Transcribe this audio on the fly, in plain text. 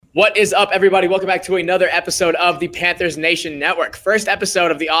What is up, everybody? Welcome back to another episode of the Panthers Nation Network. First episode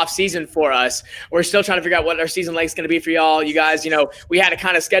of the off season for us. We're still trying to figure out what our season length is going to be for y'all. You guys, we had to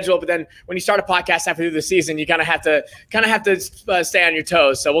kind of schedule, but then when you start a podcast halfway through the season, you kind of have to stay on your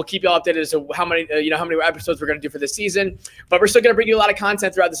toes. So we'll keep y'all updated as to how many episodes we're going to do for this season. But we're still going to bring you a lot of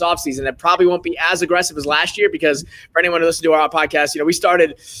content throughout this off season. That probably won't be as aggressive as last year because for anyone who listened to our podcast, we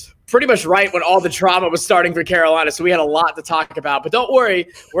started pretty much right when all the drama was starting for Carolina. So we had a lot to talk about, but don't worry,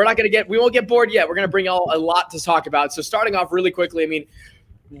 we won't get bored yet. We're going to bring y'all a lot to talk about. So starting off really quickly,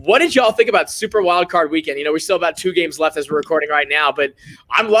 what did y'all think about Super Wildcard Weekend? We're still about 2 games left as we're recording right now, but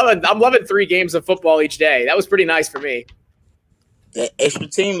I'm loving 3 games of football each day. That was pretty nice for me. The extra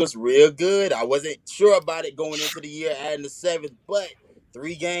team looks real good. I wasn't sure about it going into the year, adding the 7th, but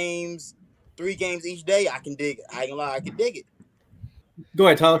 3 games each day, I can dig it. I ain't gonna lie, I can dig it. Go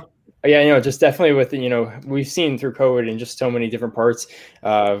ahead, Tyler. Yeah, just definitely with, we've seen through COVID in just so many different parts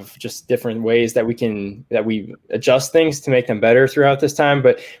of just different ways that we adjust things to make them better throughout this time.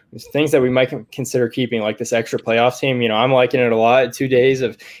 But things that we might consider keeping, like this extra playoff team, I'm liking it a lot. 2 days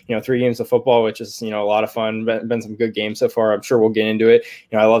of, 3 games of football, which is, a lot of fun. Been some good games so far. I'm sure we'll get into it.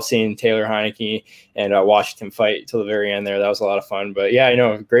 I love seeing Taylor Heinicke and Washington fight till the very end there. That was a lot of fun. But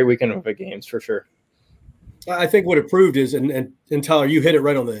yeah, great weekend of big games for sure. I think what it proved is, and Tyler, you hit it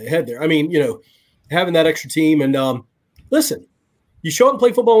right on the head there. Having that extra team and listen, you show up and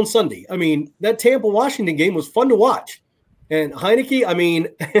play football on Sunday. That Tampa-Washington game was fun to watch. And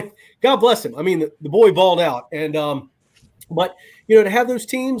Heinicke, God bless him. The boy balled out. And but to have those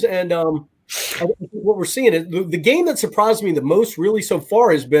teams and I think what we're seeing is the game that surprised me the most really so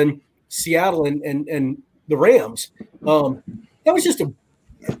far has been Seattle and the Rams. That was just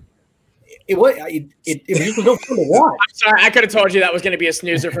it was no fun to watch. I'm sorry, I could have told you that was going to be a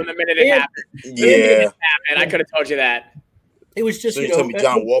snoozer from the minute it happened. Yeah, I could have told you that. It was just so you told me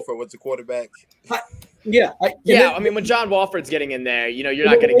John Wolford was the quarterback. When John Wolford's getting in there, you're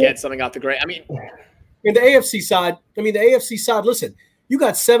not going to get something off the great. In the AFC side, listen, you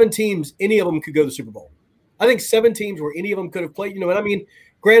got 7 teams. Any of them could go to the Super Bowl. I think 7 teams where any of them could have played.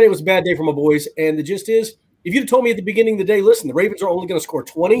 Granted, it was a bad day for my boys, and the gist is, if you'd told me at the beginning of the day, listen, the Ravens are only going to score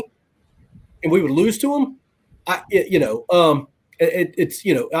 20. And we would lose to them, I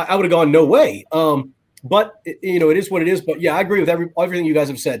would have gone no way. But it is what it is. But yeah, I agree with everything you guys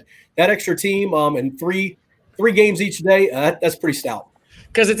have said. That extra team and three games each day, that's pretty stout.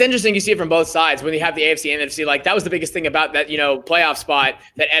 Because it's interesting, you see it from both sides when you have the AFC and NFC. Like that was the biggest thing about that, playoff spot,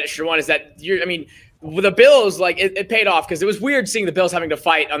 that extra one is that with the Bills, it paid off because it was weird seeing the Bills having to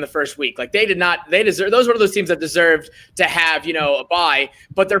fight on the first week. Those were those teams that deserved to have, a bye,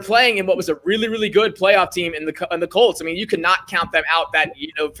 but they're playing in what was a really, really good playoff team in the Colts. You could not count them out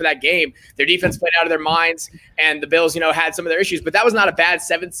for that game. Their defense played out of their minds and the Bills, had some of their issues, but that was not a bad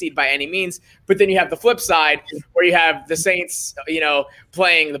 7th seed by any means. But then you have the flip side where you have the Saints,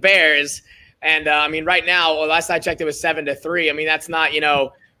 playing the Bears. And right now, last I checked, it was 7-3. That's not,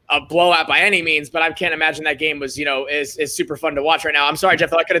 a blowout by any means, but I can't imagine that game was, is super fun to watch right now. I'm sorry,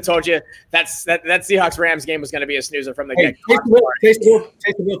 Jeff, I could have told you that Seahawks-Rams game was going to be a snoozer from the get-go.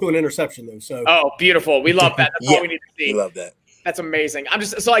 Taysom Hill threw an interception, though. So. Oh, beautiful. We love that. That's all we need to see. We love that. That's amazing. I'm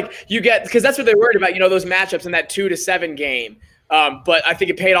just so you get, because that's what they're worried about, those matchups in that 2-7 game. But I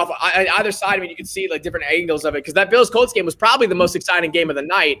think it paid off either side. You could see different angles of it because that Bills-Colts game was probably the most exciting game of the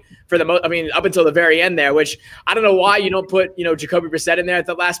night for up until the very end there, which I don't know why you don't put, Jacoby Brissett in there at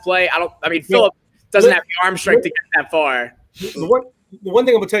the last play. Philip doesn't have the arm strength to get that far. The one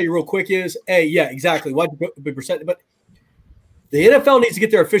thing I'm going to tell you real quick is, exactly. Why Jacoby Brissett? But the NFL needs to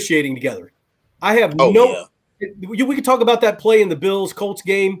get their officiating together. I have we could talk about that play in the Bills-Colts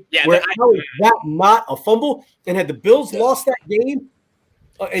game. Yeah, where how is that not a fumble? And had the Bills lost that game,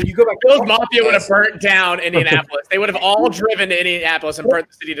 and you go back, Bills Mafia would have burnt down Indianapolis. They would have all driven to Indianapolis and burnt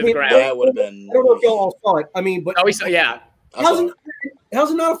the city to the ground. That would have been. I don't know if y'all all saw it. But we saw, yeah. How's it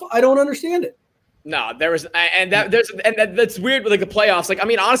not? I don't understand it. No, that's weird with the playoffs.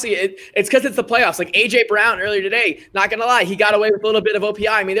 Honestly, it's because it's the playoffs. AJ Brown earlier today, not gonna lie, he got away with a little bit of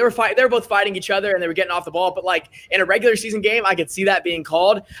OPI. They were both fighting each other and they were getting off the ball. But in a regular season game, I could see that being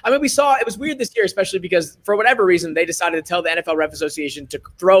called. We saw it was weird this year, especially because for whatever reason they decided to tell the NFL Ref Association to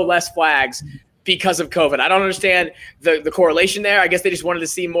throw less flags because of COVID. I don't understand the correlation there. I guess they just wanted to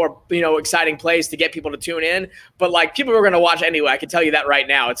see more, exciting plays to get people to tune in. But people were going to watch anyway. I can tell you that right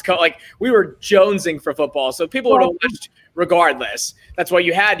now. It's we were jonesing for football, so people would have watched regardless. That's why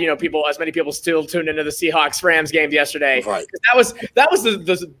you had, as many people still tuned into the Seahawks-Rams game yesterday. Right. That was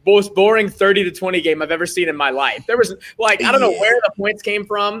the most boring 30-20 game I've ever seen in my life. There was I don't know where the points came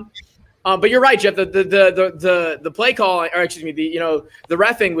from. But you're right, Jeff. The play call, or excuse me, the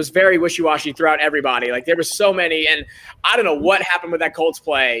reffing was very wishy-washy throughout everybody. Like there were so many, and I don't know what happened with that Colts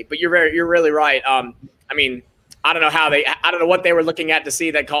play. But you're really right. I mean, I don't know what they were looking at to see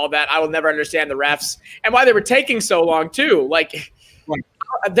that called that. I will never understand the refs and why they were taking so long too. Like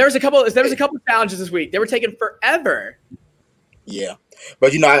there was a couple challenges this week. They were taking forever. Yeah,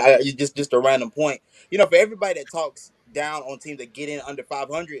 but I just a random point. For everybody that talks down on teams that get in under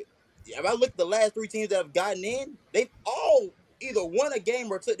 500. If I look at the last 3 teams that have gotten in, they've all either won a game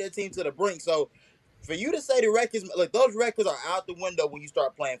or took their team to the brink. So for you to say the records, look, those records are out the window when you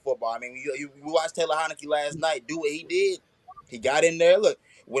start playing football. I mean, you watched Taylor Heinicke last night do what he did. He got in there. Look,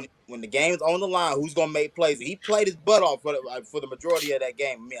 when the game's on the line, who's gonna make plays? He played his butt off for the majority of that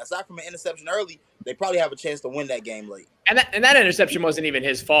game. I mean, aside from an interception early, they probably have a chance to win that game late. And that interception wasn't even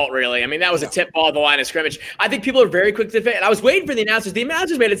his fault, really. I mean, that was a tip ball at the line of scrimmage. I think people are very quick to defend. And I was waiting for the announcers. The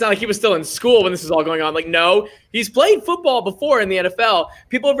announcers made it sound like he was still in school when this was all going on. Like, no, he's played football before in the NFL.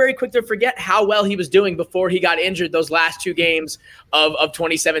 People are very quick to forget how well he was doing before he got injured those last 2 games of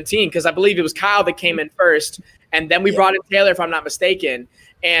 2017. Because I believe it was Kyle that came in first, and then we brought in Taylor, if I'm not mistaken.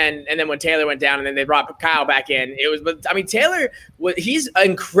 And then when Taylor went down and then they brought Kyle back in, Taylor, he's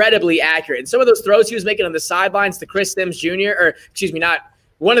incredibly accurate. And some of those throws he was making on the sidelines to Chris Sims Jr., or excuse me, not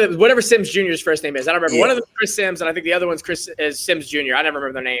one of the, whatever Sims Jr.'s first name is. I don't remember. One of them is Chris Sims, and I think the other one's is Sims Jr. I never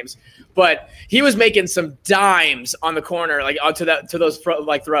remember their names. But he was making some dimes on the corner, like onto those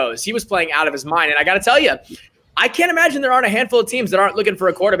throws. He was playing out of his mind. And I got to tell you, I can't imagine there aren't a handful of teams that aren't looking for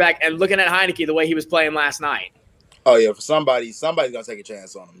a quarterback and looking at Heinicke the way he was playing last night. Oh yeah, for somebody's gonna take a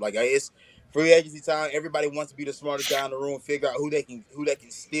chance on him. Like it's free agency time. Everybody wants to be the smartest guy in the room, figure out who they can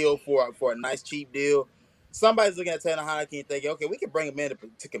steal for a nice cheap deal. Somebody's looking at Taylor Heinicke and thinking, okay, we can bring him in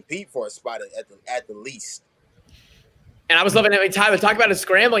to compete for a spot at the least. And I was loving it. Tyler, talk about his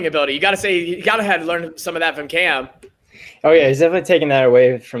scrambling ability. You got to have learned some of that from Cam. Oh yeah, he's definitely taking that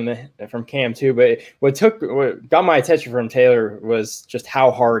away from Cam too. But what got my attention from Taylor was just how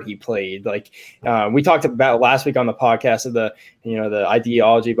hard he played. Like we talked about last week on the podcast of the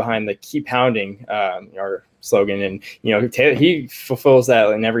ideology behind the keep pounding our slogan, and Taylor, he fulfills that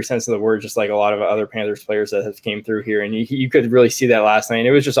in every sense of the word, just like a lot of other Panthers players that have came through here. And you could really see that last night. And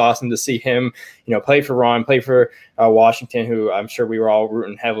it was just awesome to see him, play for Ron, play for Washington, who I'm sure we were all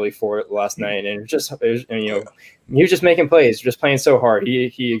rooting heavily for last night. And he was just making plays, just playing so hard.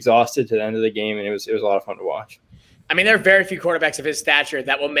 He exhausted to the end of the game, and it was a lot of fun to watch. I mean, there are very few quarterbacks of his stature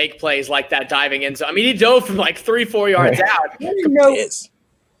that will make plays like that diving in. So, I mean, he dove from like 3-4 yards out.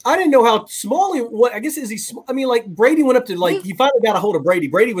 I didn't know how small he was. I guess is he small? I mean, like Brady went up to he finally got a hold of Brady.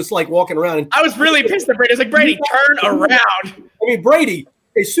 Brady was like walking around. And I was really pissed at Brady. I was like, Brady, turn around. I mean, Brady,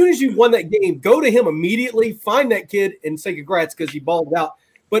 as soon as you won that game, go to him immediately, find that kid and say congrats because he balled out.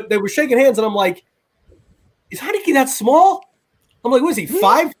 But they were shaking hands, and I'm like, is Heinicke that small? I'm like, what is he,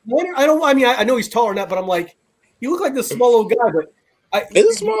 5'9"? I know he's taller than that, but I'm like, you look like this small old guy, but he's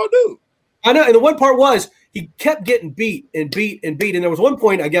a small dude. I know, and the one part was he kept getting beat and beat and beat. And there was one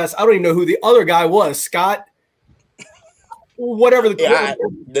point, I guess, I don't even know who the other guy was, Scott, whatever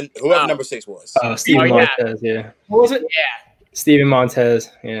whoever number 6 was. Steven Montez, yeah. What was it? Yeah. Steven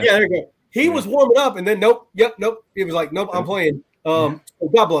Montez, yeah. Yeah, there you go. He was warming up, and then nope. He was like, nope, I'm playing. God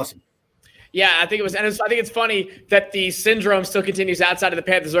bless him. Yeah, I think it's funny that the syndrome still continues outside of the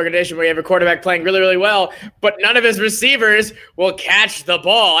Panthers organization, where you have a quarterback playing really, really well, but none of his receivers will catch the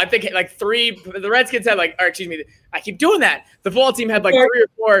ball. I think the Redskins had I keep doing that. The football team had 3 or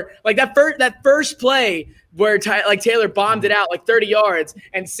 4, like that first play where Taylor bombed it out 30 yards,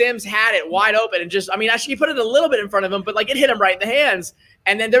 and Sims had it wide open and actually he put it a little bit in front of him, but it hit him right in the hands.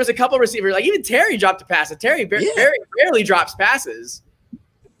 And then there was a couple of receivers, even Terry dropped a pass. And Terry very rarely drops passes.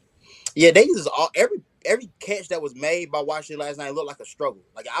 Yeah, they just every catch that was made by Washington last night looked like a struggle.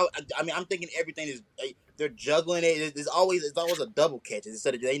 I'm thinking everything is they're juggling it. It's always a double catch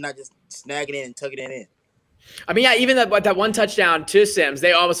instead of they not just snagging it and tucking it in. I mean, yeah, even that one touchdown to Sims,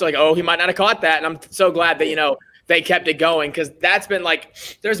 they almost were like, oh, he might not have caught that. And I'm so glad that they kept it going, because that's been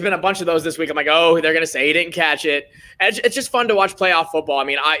there's been a bunch of those this week. I'm like, oh, they're gonna say he didn't catch it. And it's just fun to watch playoff football. I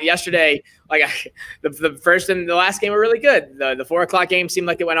mean, yesterday, the first and the last game were really good. The 4:00 game seemed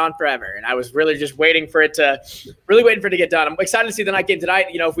like it went on forever, and I was really just waiting for it to get done. I'm excited to see the night game tonight.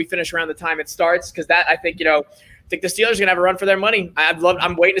 If we finish around the time it starts, because that I think the Steelers are gonna have a run for their money.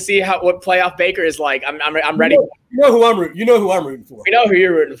 I'm waiting to see what playoff Baker is like. I'm ready. You know who I'm rooting for. We know who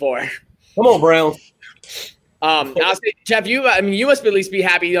you're rooting for. Come on, Browns. I'll say, Jeff, you must at least be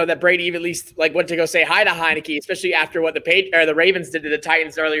happy, that Brady at least went to go say hi to Heineke, especially after what the Ravens did to the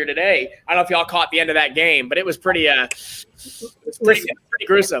Titans earlier today. I don't know if y'all caught the end of that game, but it was pretty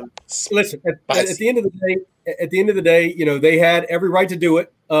gruesome. Listen, at the end of the day, they had every right to do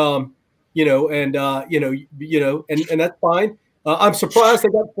it. And that's fine. I'm surprised they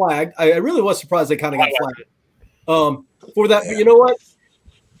got flagged. I really was surprised they kind of got flagged for that. But you know what?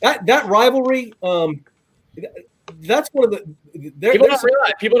 That rivalry. That's one of the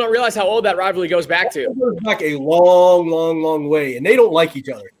people don't realize how old that rivalry goes back to. It goes back a long, long, long way, and they don't like each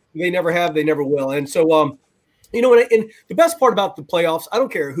other. They never have. They never will. And so, and the best part about the playoffs, I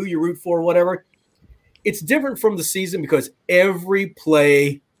don't care who you root for, or whatever. It's different from the season because every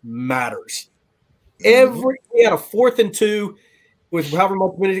play matters. We had a 4th and 2 with however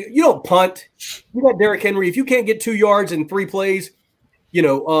much minutes. You don't punt. You got Derrick Henry. If you can't get 2 yards in 3 plays.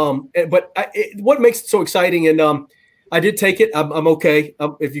 But what makes it so exciting, and I did take it. I'm okay.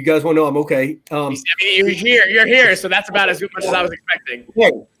 If you guys want to know, I'm okay. You're here, so that's about as much as I was expecting.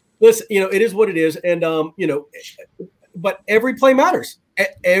 Hey, listen, it is what it is, and but every play matters.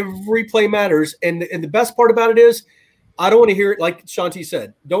 Every play matters, and the best part about it is, I don't want to hear it like Shanti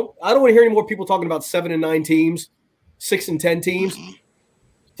said. I don't want to hear any more people talking about 7 and 9 teams, 6 and 10 teams.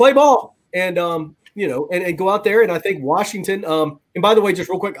 Play ball, and and go out there. And I think Washington, and by the way, just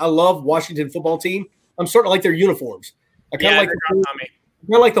real quick, I love Washington football team. I'm starting to like their uniforms. I kind of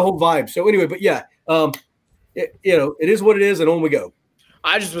like the whole vibe. So anyway, but yeah, it is what it is, and on we go.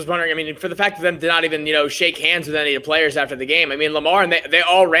 I just was wondering, for the fact that them did not even, shake hands with any of the players after the game. Lamar and they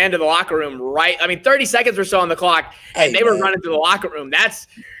all ran to the locker room, right? 30 seconds or so on the clock, and they were running to the locker room. That's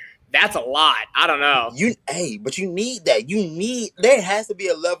a lot. I don't know. But you need that. There has to be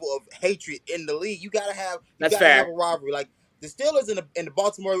a level of hatred in the league. You gotta have have a rivalry. Like the Steelers and the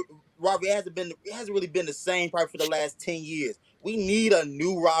Baltimore rivalry hasn't really been the same probably for the last 10 years. We need a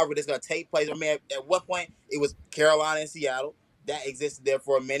new rivalry that's gonna take place. At one point it was Carolina and Seattle. That existed there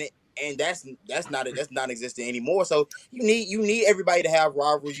for a minute, and that's non-existent anymore. So you need everybody to have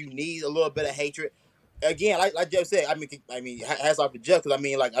rivalries. You need a little bit of hatred. Again, like Jeff said, hats off to Jeff, because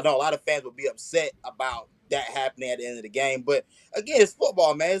I know a lot of fans would be upset about that happening at the end of the game. But again, it's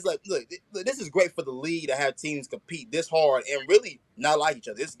football, man. It's look, this is great for the league to have teams compete this hard and really not like each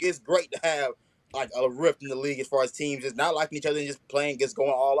other. It's great to have a rift in the league as far as teams just not liking each other and just playing, just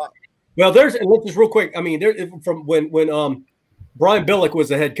going all out. Well, let's just real quick. From when Brian Billick was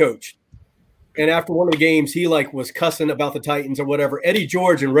the head coach, and after one of the games, he was cussing about the Titans or whatever. Eddie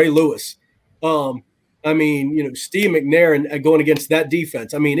George and Ray Lewis. Steve McNair going against that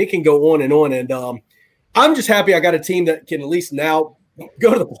defense. It can go on. And I'm just happy I got a team that can at least now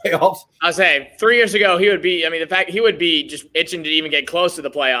go to the playoffs. I was saying 3 years ago, he would be, the fact he would be just itching to even get close to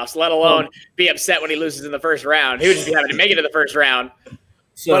the playoffs, let alone be upset when he loses in the first round. He would just be having to make it to the first round.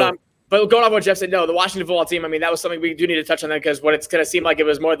 So, but going off what Jeff said, no, the Washington football team, that was something we do need to touch on that, because what it's going to seem like it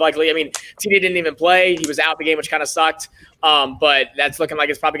was more likely. TD didn't even play. He was out the game, which kind of sucked. But that's looking like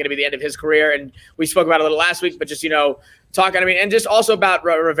it's probably going to be the end of his career. And we spoke about it a little last week, but just, talking, and just also about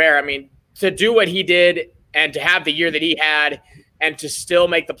Rivera. To do what he did and to have the year that he had and to still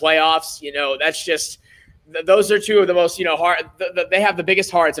make the playoffs, that's just – those are two of the most, hard. They have the biggest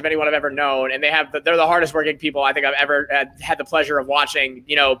hearts of anyone I've ever known, and they're the hardest working people I think I've ever had the pleasure of watching,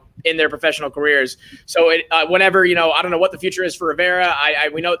 in their professional careers. So whenever, I don't know what the future is for Rivera.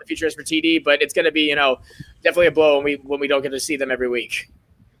 We know what the future is for TD, but it's going to be, definitely a blow when we don't get to see them every week.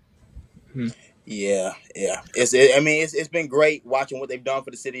 Yeah. It's been great watching what they've done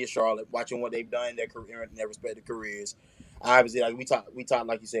for the city of Charlotte, watching what they've done in their career, in their respective careers. Obviously, we talked,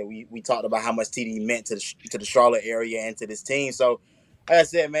 like you said, we talked about how much TD meant to the Charlotte area and to this team. So, like I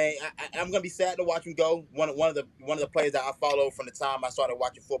said, man, I'm gonna be sad to watch him go. One of the players that I followed from the time I started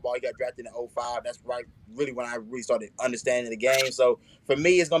watching football. He got drafted in 2005. That's really when I really started understanding the game. So for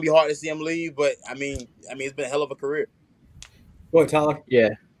me, it's gonna be hard to see him leave. But it's been a hell of a career. Go ahead, Tyler.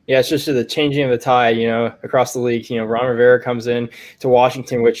 Yeah, it's just the changing of the tide, across the league. Ron Rivera comes in to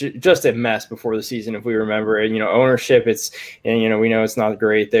Washington, which is just a mess before the season, if we remember it. Ownership, we know it's not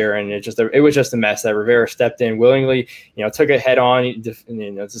great there, and it was just a mess that Rivera stepped in willingly, took it head on,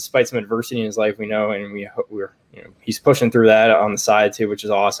 despite some adversity in his life, we know, and we're he's pushing through that on the side too, which is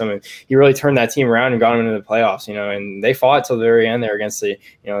awesome. And he really turned that team around and got them into the playoffs, and they fought till the very end there against the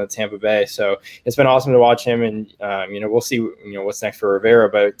Tampa Bay. So it's been awesome to watch him, and we'll see what's next for Rivera.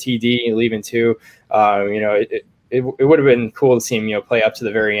 But TD leaving too, it would have been cool to see him, play up to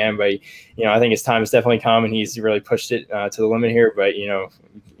the very end. But, I think his time has definitely come, and he's really pushed it to the limit here. But, you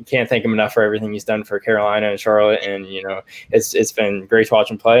can't thank him enough for everything he's done for Carolina and Charlotte. And, it's been great to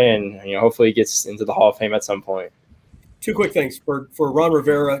watch him play. And, hopefully he gets into the Hall of Fame at some point. Two quick things for Ron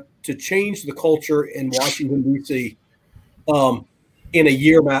Rivera to change the culture in Washington, D.C. In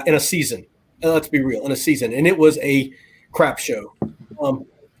a season. Let's be real, in a season. And it was a crap show.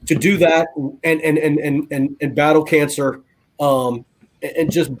 To do that and battle cancer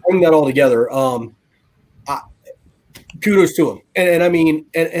and just bring that all together. Kudos to him. And I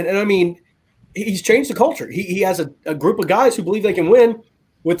mean, he's changed the culture. He has a group of guys who believe they can win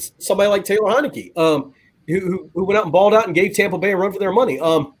with somebody like Taylor Heineke, who went out and balled out and gave Tampa Bay a run for their money.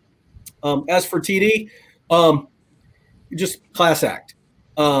 As for TD, just class act.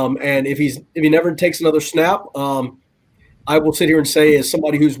 And if he never takes another snap, I will sit here and say, as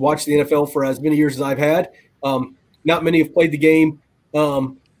somebody who's watched the NFL for as many years as I've had, not many have played the game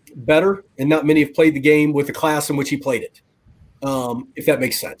better, and not many have played the game with the class in which he played it, if that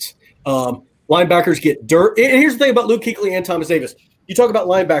makes sense. Linebackers get dirt. And here's the thing about Luke Kuechly and Thomas Davis. You talk about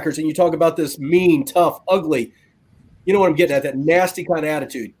linebackers, and you talk about this mean, tough, ugly. You know what I'm getting at, that nasty kind of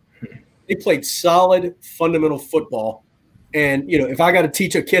attitude. They played solid, fundamental football. And, if I got to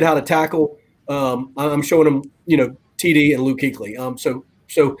teach a kid how to tackle, I'm showing him, TD and Luke Kuechly.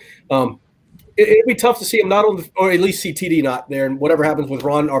 It'd be tough to see him not on or at least see TD not there. And whatever happens with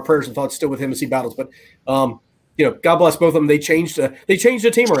Ron, our prayers and thoughts still with him as he battles. But, God bless both of them. They changed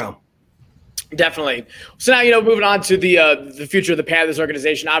the team around. Definitely. So now, moving on to the future of the Panthers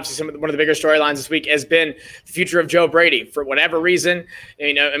organization. Obviously, one of the bigger storylines this week has been the future of Joe Brady. For whatever reason,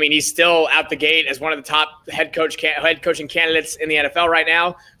 he's still out the gate as one of the top head coaching candidates in the NFL right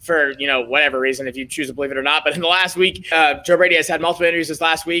now. For whatever reason, if you choose to believe it or not. But in the last week, Joe Brady has had multiple interviews this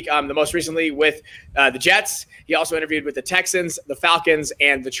last week. The most recently with the Jets. He also interviewed with the Texans, the Falcons,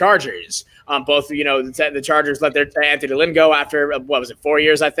 and the Chargers. Both, the Chargers let their Anthony Lynn go after 4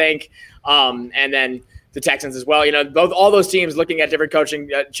 years, I think. And then the Texans as well. All those teams looking at different coaching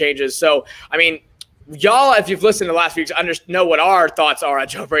changes. So, y'all, if you've listened to last week's, know what our thoughts are on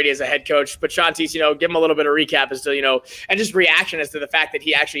Joe Brady as a head coach. But Shantice, give him a little bit of recap as to, and just reaction as to the fact that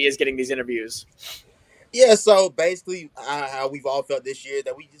he actually is getting these interviews. Yeah, so basically how we've all felt this year,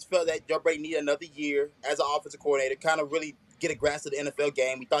 that we just felt that Joe Brady needed another year as an offensive coordinator, kind of really get a grasp of the NFL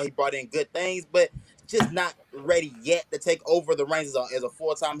game. We thought he brought in good things, but just not ready yet to take over the reins as a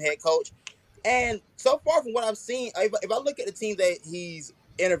full-time head coach. And so far from what I've seen, if I look at the team that he's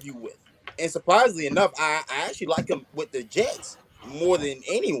interviewed with, and surprisingly enough, I actually like him with the Jets more than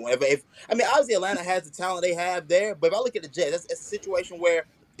anyone. Obviously Atlanta has the talent they have there, but if I look at the Jets, it's a situation where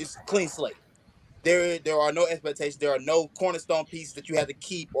it's clean slate. There are no expectations. There are no cornerstone pieces that you have to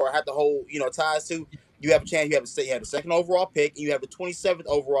keep or have to hold, ties to. You have a chance. You have the second overall pick, and you have the 27th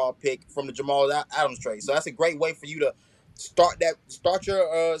overall pick from the Jamal Adams trade. So that's a great way for you to start your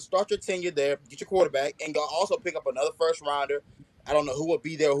tenure there, get your quarterback, and also pick up another first rounder. I don't know who would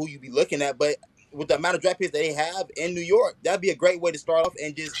be there or who you'd be looking at, but with the amount of draft picks that they have in New York, that'd be a great way to start off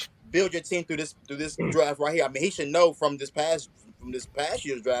and just build your team through this draft right here. He should know from this past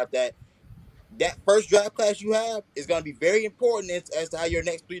year's draft that first draft class you have is going to be very important as to how your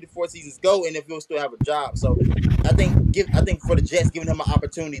next 3 to 4 seasons go, and if you'll still have a job. So I think for the Jets, giving him an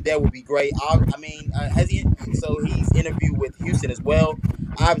opportunity there would be great. He's interviewed with Houston as well.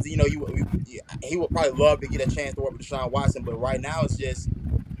 Obviously, he would probably love to get a chance to work with Deshaun Watson, but right now it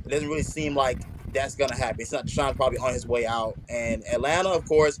doesn't really seem like that's going to happen. It's not. Deshaun's probably on his way out, and Atlanta, of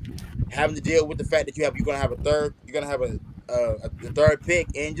course, having to deal with the fact that you're going to have a third pick,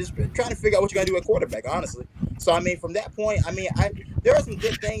 and just trying to figure out what you're going to do at quarterback, honestly. So, from that point, there are some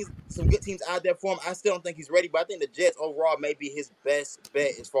good things, some good teams out there for him. I still don't think he's ready, but I think the Jets overall may be his best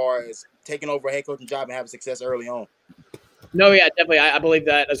bet as far as taking over a head coaching job and having success early on. No, yeah, definitely. I believe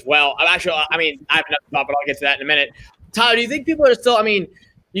that as well. I have another thought, but I'll get to that in a minute. Tyler, do you think people are still, if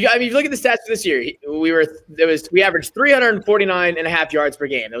you look at the stats for this year, we averaged 349.5 yards per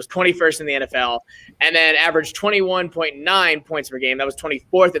game. That was 21st in the NFL, and then averaged 21.9 points per game. That was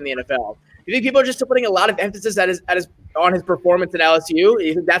 24th in the NFL. Do you think people are just still putting a lot of emphasis on his performance at LSU? Do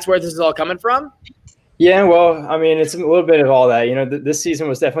you think that's where this is all coming from? Yeah, well, it's a little bit of all that. This season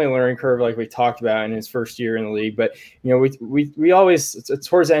was definitely a learning curve, like we talked about in his first year in the league. But we always,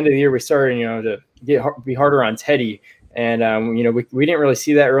 towards the end of the year, we started to be harder on Teddy. And, we didn't really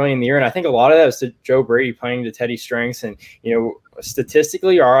see that early in the year. And I think a lot of that was to Joe Brady playing to Teddy's strengths. And,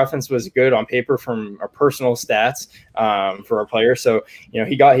 statistically, our offense was good on paper from our personal stats for our players. So,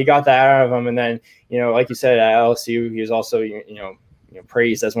 he got that out of him. And then, like you said, at LSU, he was also,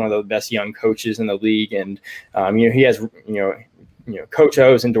 praised as one of the best young coaches in the league. And, he has, Coach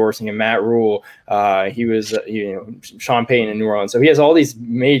O's endorsing him, Matt Rule. He was, Sean Payton in New Orleans. So he has all these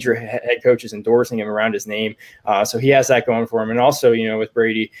major head coaches endorsing him around his name. So he has that going for him. And also, with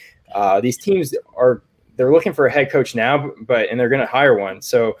Brady, these teams they're looking for a head coach now, and they're going to hire one.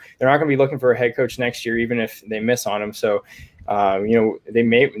 So they're not going to be looking for a head coach next year, even if they miss on him. So, they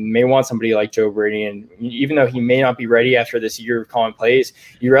may want somebody like Joe Brady. And even though he may not be ready after this year of calling plays,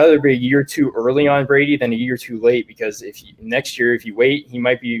 you'd rather be a year too early on Brady than a year too late, because next year, if you wait, he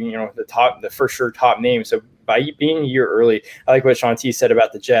might be, the first sure top name. So by being a year early, I like what Sean T said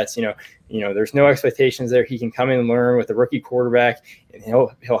about the Jets. There's no expectations there. He can come in and learn with a rookie quarterback, and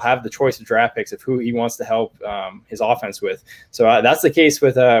he'll have the choice of draft picks of who he wants to help his offense with. So that's the case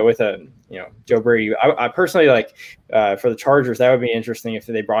with Joe Brady. I personally like for the Chargers, that would be interesting if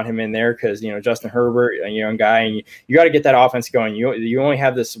they brought him in there, because Justin Herbert, a young guy, and you got to get that offense going. You only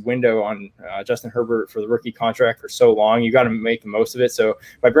have this window on Justin Herbert for the rookie contract for so long. You got to make the most of it. So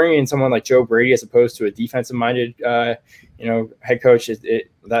by bringing in someone like Joe Brady as opposed to a defensive minded head coach,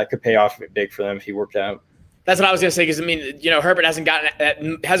 that could pay off big for them if he worked out. That's what I was going to say, because Herbert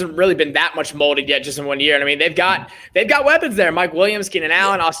hasn't really been that much molded yet just in 1 year. And they've got weapons there. Mike Williams, Keenan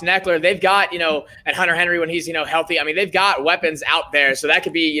Allen, Austin Eckler. They've got, and Hunter Henry when he's, healthy. They've got weapons out there. So that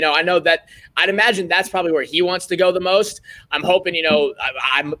could be, I know that I'd imagine that's probably where he wants to go the most. I'm hoping,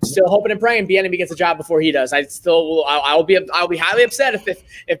 I'm still hoping and praying Bieniemy gets a job before he does. I'll be highly upset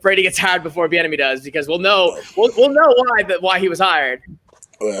if Brady gets hired before Bieniemy does, because we'll know why he was hired.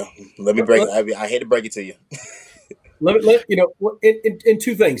 Well, let me break it. I hate to break it to you. In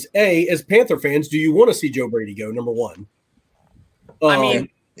two things. A, as Panther fans, do you want to see Joe Brady go? Number one. And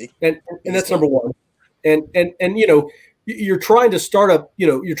that's number one. And you're trying to start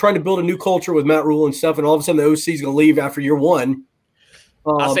you're trying to build a new culture with Matt Rule and stuff, and all of a sudden the OC is going to leave after year one.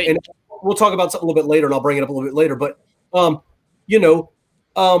 And we'll talk about something a little bit later, and I'll bring it up a little bit later. But I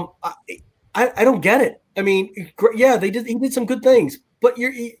don't get it. He did some good things. But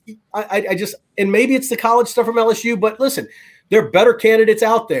I just, and maybe it's the college stuff from LSU, but listen, there are better candidates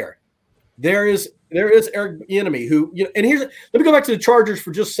out there. There is Eric Bieniemy who, and let me go back to the Chargers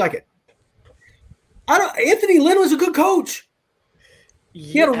for just a second. Anthony Lynn was a good coach.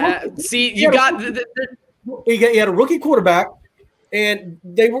 He had a rookie quarterback, and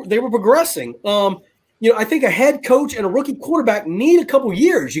they were progressing. I think a head coach and a rookie quarterback need a couple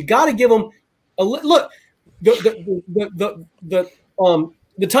years. You got to give them a look.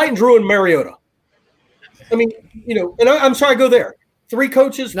 The Titans ruined Mariota. And I'm sorry, I go there. 4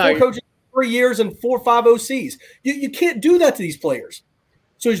 coaches, 3 years, and 4 or 5 OCs. You can't do that to these players.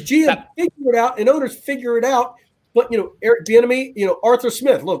 So as GM figure it out, and owners figure it out. But Eric Bieniemy, Arthur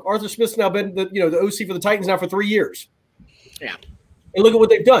Smith. Look, Arthur Smith's now been the OC for the Titans now for 3 years. Yeah, and look at what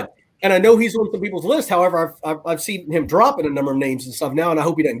they've done. And I know he's on some people's list. However, I've seen him dropping a number of names and stuff now, and I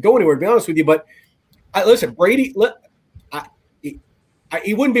hope he doesn't go anywhere. To be honest with you, but listen, Brady.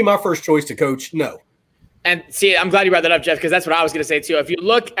 He wouldn't be my first choice to coach. No. And see, I'm glad you brought that up, Jeff, because that's what I was going to say too. If you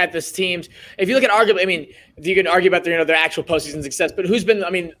look at this teams, if you look at arguably, you can argue about their actual postseason success, but who's been,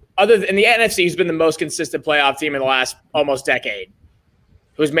 other than the NFC, who's been the most consistent playoff team in the last almost decade,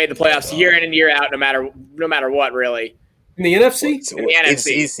 who's made the playoffs year in and year out, no matter what, really. In the NFC,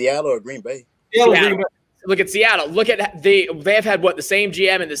 It's Seattle or Green Bay. Seattle. Look at Seattle. Look at they have had the same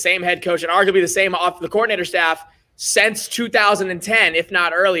GM and the same head coach, and arguably the same the coordinator staff since 2010, if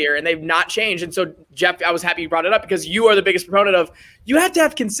not earlier, and they've not changed. And so, Jeff, I was happy you brought it up, because you are the biggest proponent of, you have to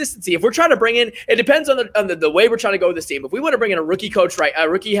have consistency. If we're trying to bring in, it depends on the way we're trying to go with this team. If we want to bring in a rookie coach,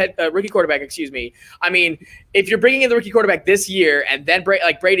 rookie quarterback, if you're bringing in the rookie quarterback this year and then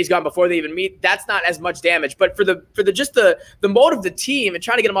Brady's gone before they even meet, that's not as much damage. But for the mold of the team and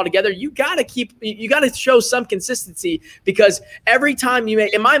trying to get them all together, you got to show some consistency, because every time you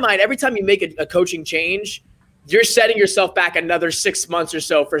make a coaching change, you're setting yourself back another 6 months or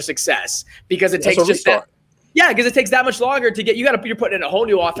so for success, because it takes just that. Yeah, because it takes that much longer to get. You're putting in a whole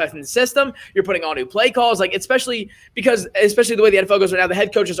new offensive system. You're putting all new play calls, especially the way the NFL goes right now. The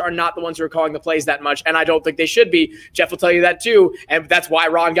head coaches are not the ones who are calling the plays that much, and I don't think they should be. Jeff will tell you that too, and that's why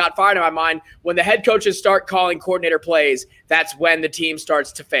Ron got fired in my mind. When the head coaches start calling coordinator plays, that's when the team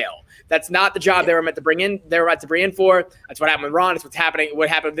starts to fail. That's not the job they were meant to bring in. They were meant to bring in for. That's what happened with Ron. It's what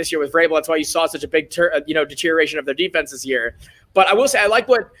happened this year with Vrabel. That's why you saw such a big deterioration of their defense this year. But I will say I like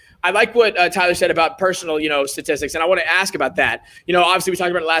what Tyler said about personal statistics, and I want to ask about that. Obviously we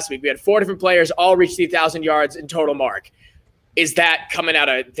talked about it last week. We had 4 different players all reach the 1,000 yards in total mark. Is that coming out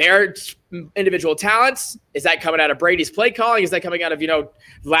of their individual talents? Is that coming out of Brady's play calling? Is that coming out of,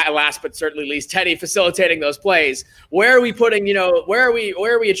 last but certainly least, Teddy facilitating those plays? Where are we putting, where are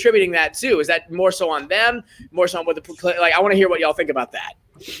we attributing that to? Is that more so on them, more so on what the, like, I want to hear what y'all think about that.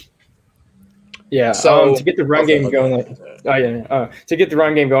 Yeah, so to get the run game going, to get the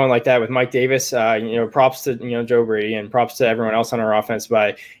run game going like that with Mike Davis, props to Joe Brady and props to everyone else on our offense.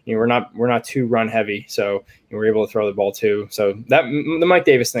 By we're not too run heavy, so we're able to throw the ball too. So that the Mike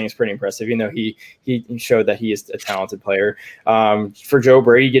Davis thing is pretty impressive, even though he showed that he is a talented player. For Joe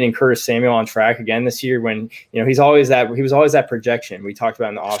Brady, getting Curtis Samuel on track again this year, when he was always that projection we talked about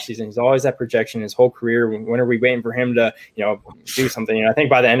in the offseason. He's always that projection his whole career. When are we waiting for him to do something? I think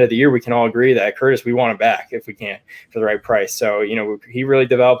by the end of the year we can all agree that Curtis, we want him back if we can for the right price. So he really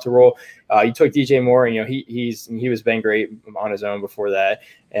developed a role. You took DJ Moore, and he was been great on his own before that.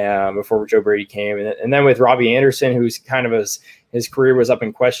 Before Joe Brady came, and then with Robbie Anderson, who's kind of his career was up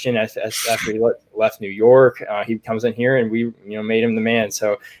in question after he left New York. He comes in here, and we made him the man.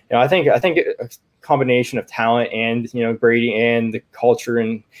 So I think a combination of talent and Brady and the culture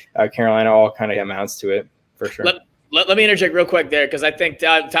in Carolina all kind of amounts to it for sure. Let me interject real quick there, because I think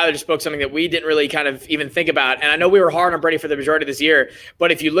Tyler just spoke something that we didn't really kind of even think about. And I know we were hard on Brady for the majority of this year,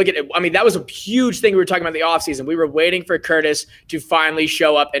 but if you look at it, that was a huge thing we were talking about in the offseason. We were waiting for Curtis to finally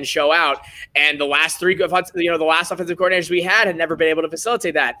show up and show out. And the last the last offensive coordinators we had never been able to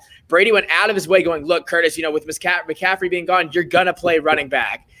facilitate that. Brady went out of his way going, look, Curtis, with McCaffrey being gone, you're going to play running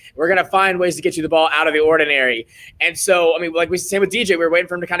back. We're going to find ways to get you the ball out of the ordinary. And so, like we said with DJ, we were waiting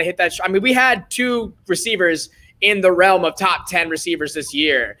for him to kind of hit that. We had two receivers in the realm of top 10 receivers this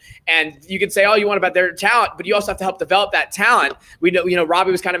year. And you can say all you want about their talent, but you also have to help develop that talent. We know,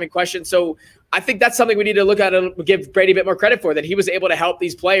 Robbie was kind of in question. So I think that's something we need to look at and give Brady a bit more credit for, that he was able to help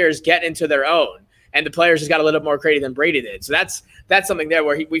these players get into their own. And the players just got a little bit more creative than Brady did. So that's something there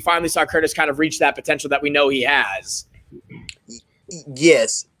where we finally saw Curtis kind of reach that potential that we know he has.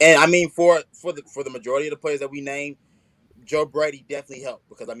 Yes. And for the majority of the players that we named, Joe Brady definitely helped,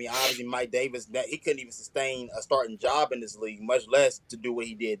 because obviously Mike Davis, that he couldn't even sustain a starting job in this league, much less to do what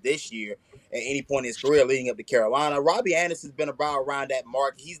he did this year at any point in his career leading up to Carolina. Robbie Anderson's been around that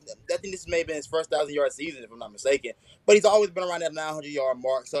mark. I think this may have been his first 1,000-yard season, if I'm not mistaken, but he's always been around that 900-yard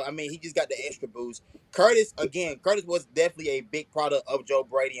mark. So he just got the extra boost. Curtis was definitely a big product of Joe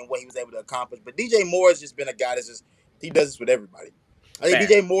Brady and what he was able to accomplish. But DJ Moore has just been a guy he does this with everybody. I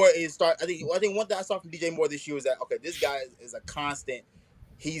think DJ Moore I think one thing I saw from DJ Moore this year was that, okay, this guy is a constant.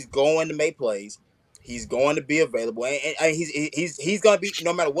 He's going to make plays. He's going to be available, and he's going to be,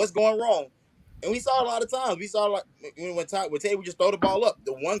 no matter what's going wrong. And we saw a lot of times. We saw, like, when Teddy would just throw the ball up.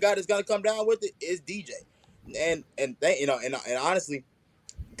 The one guy that's going to come down with it is DJ. And honestly,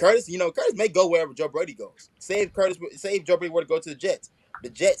 Curtis may go wherever Joe Brady goes. Say if Joe Brady were to go to the Jets. The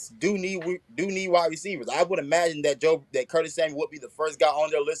Jets do need wide receivers. I would imagine that Curtis Samuel would be the first guy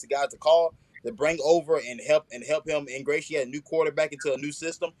on their list of guys to call, to bring over and help him ingratiate a new quarterback into a new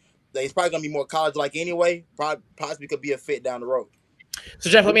system. He's probably gonna be more college-like anyway. Possibly could be a fit down the road. So,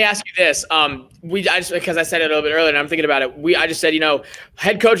 Jeff, let me ask you this. Because I said it a little bit earlier and I'm thinking about it. I just said,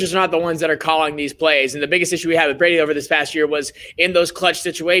 head coaches are not the ones that are calling these plays. And the biggest issue we had with Brady over this past year was in those clutch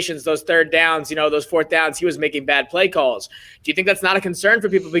situations, those third downs, those fourth downs, he was making bad play calls. Do you think that's not a concern for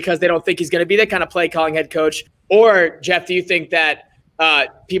people because they don't think he's going to be that kind of play calling head coach? Or, Jeff, do you think that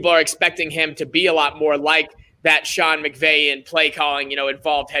people are expecting him to be a lot more like that Sean McVay and play calling,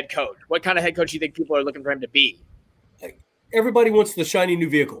 involved head coach? What kind of head coach do you think people are looking for him to be? Everybody wants the shiny new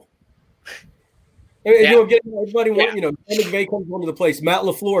vehicle. And, everybody wants, McVay comes onto the place. Matt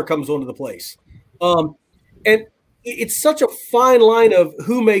LaFleur comes onto the place. And it's such a fine line of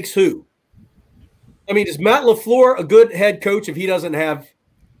who makes who. Is Matt LaFleur a good head coach if he doesn't have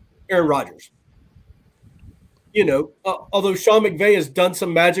Aaron Rodgers? Although Sean McVay has done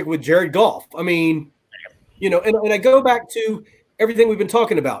some magic with Jared Goff. And I go back to everything we've been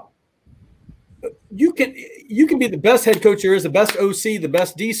talking about. You can be the best head coach there is, the best OC, the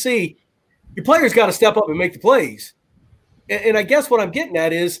best DC. Your players got to step up and make the plays. And I guess what I'm getting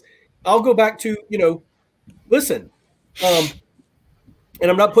at is I'll go back to, listen, and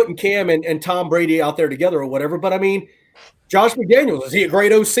I'm not putting Cam and Tom Brady out there together or whatever, but Josh McDaniels, is he a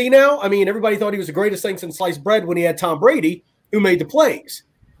great OC now? Everybody thought he was the greatest thing since sliced bread when he had Tom Brady, who made the plays.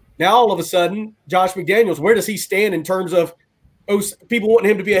 Now, all of a sudden, Josh McDaniels, where does he stand in terms of people wanting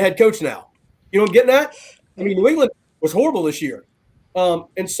him to be a head coach now? You know what I'm getting at? New England was horrible this year.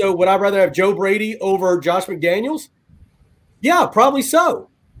 And so would I rather have Joe Brady over Josh McDaniels? Yeah, probably so.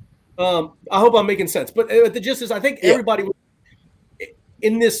 I hope I'm making sense. But the gist is I think everybody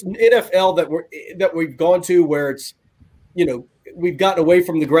in this NFL that we've gone to where it's we've gotten away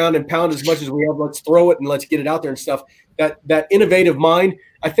from the ground and pound as much as we have. Let's throw it and let's get it out there and stuff. That innovative mind,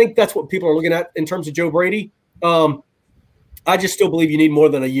 I think that's what people are looking at in terms of Joe Brady. I just still believe you need more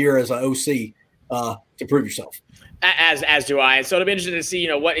than a year as an OC to prove yourself. As do I. And so it'll be interesting to see,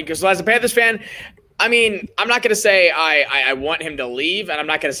 because as a Panthers fan, I mean, I'm not going to say I want him to leave, and I'm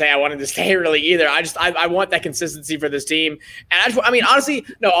not going to say I want him to stay really either. I want that consistency for this team. And honestly,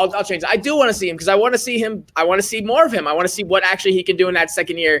 no, I'll change it. I do want to see him because I want to see him. I want to see more of him. I want to see what actually he can do in that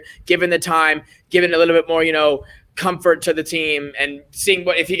second year, given the time, given a little bit more, comfort to the team, and seeing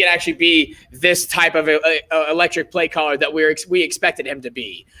if he can actually be this type of electric play caller that we expected him to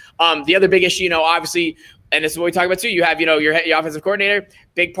be. The other big issue, obviously, and this is what we talk about too, you have, your offensive coordinator.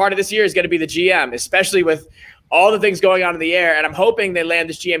 Big part of this year is going to be the GM, especially with all the things going on in the air. And I'm hoping they land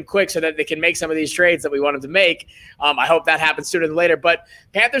this GM quick so that they can make some of these trades that we want them to make. I hope that happens sooner than later. But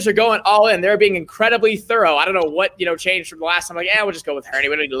Panthers are going all in. They're being incredibly thorough. I don't know what, changed from the last time. We'll just go with Hurney.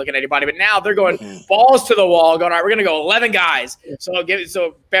 We don't need to look at anybody. But now they're going balls to the wall, going, all right, we're going to go 11 guys. So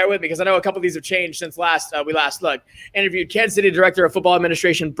bear with me, because I know a couple of these have changed since we last looked. Interviewed Kansas City Director of Football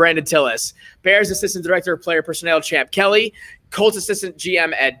Administration Brandon Tillis, Bears Assistant Director of Player Personnel Champ Kelly, Colts Assistant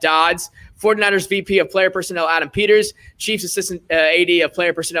GM Ed Dodds, 49ers VP of Player Personnel Adam Peters, Chiefs Assistant AD of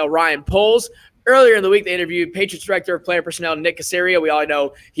Player Personnel Ryan Poles. Earlier in the week, they interviewed Patriots Director of Player Personnel Nick Caserio. We all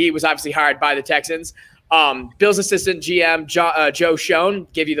know he was obviously hired by the Texans. Bills Assistant GM Joe Schoen,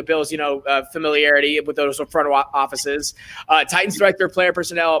 give you the Bills, familiarity with those front offices. Titans Director of Player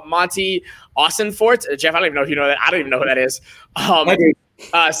Personnel Monty Austinfort. Jeff, I don't even know if you know that. I don't even know who that is.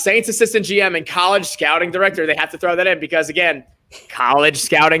 Saints Assistant GM and College Scouting Director. They have to throw that in because, again, College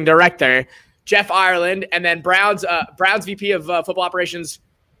Scouting Director Jeff Ireland, and then Browns VP of Football Operations.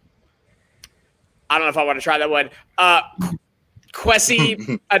 I don't know if I want to try that one.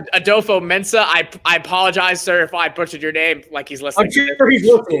 Kwesi Adolfo-Mensah. I apologize, sir, if I butchered your name. Like he's listening. I'm sure he's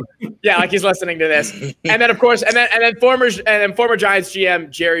listening. Yeah, like he's listening to this. And then, of course, and then former Giants GM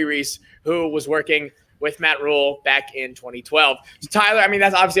Jerry Reese, who was working with Matt Rule back in 2012. So Tyler,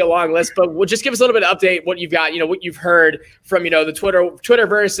 that's obviously a long list, but we'll just give us a little bit of update what you've got, what you've heard from, the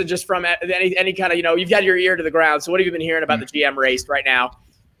Twitterverse, and just from any kind of, you've got your ear to the ground. So what have you been hearing about the GM race right now?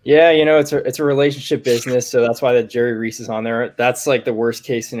 Yeah, it's a relationship business, so that's why the Jerry Reese is on there. That's like the worst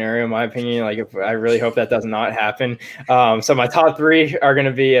case scenario, in my opinion. I really hope that does not happen. So my top three are going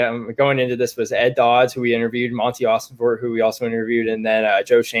to be going into this was Ed Dodds, who we interviewed, Monty Austinfort, who we also interviewed, and then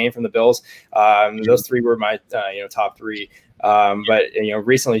Joe Schoen from the Bills. Those three were my top three. But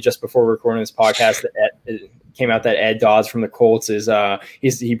recently, just before recording this podcast, came out that Ed Dodds from the Colts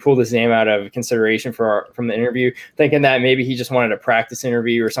he pulled his name out of consideration from the interview, thinking that maybe he just wanted a practice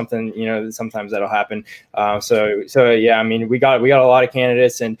interview or something. Sometimes that'll happen. So yeah, we got a lot of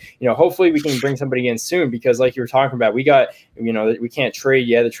candidates, and hopefully we can bring somebody in soon, because like you were talking about, we got we can't trade.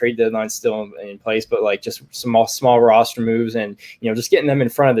 Yeah, the trade deadline's still in place, but just small roster moves, and just getting them in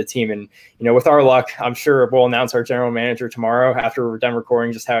front of the team. And with our luck, I'm sure we'll announce our general manager tomorrow after we're done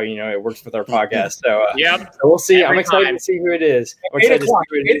recording, just how it works with our podcast. So yep. So we'll see. I'm excited to see who it is.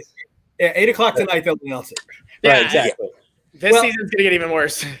 8 o'clock tonight, they'll announce it. Yeah, right, exactly. This season's going to get even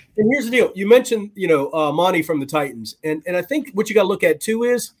worse. And here's the deal. You mentioned, Monty from the Titans. And I think what you got to look at, too,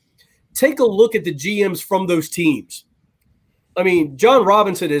 is take a look at the GMs from those teams. John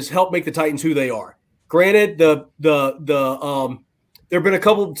Robinson has helped make the Titans who they are. Granted, there have been a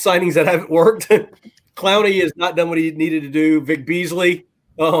couple of signings that haven't worked. Clowney has not done what he needed to do. Vic Beasley,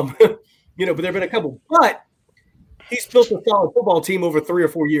 but there have been a couple. But he's built a solid football team over 3 or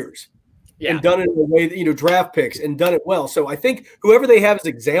 4 years, and done it in a way that, draft picks, and done it well. So I think whoever they have as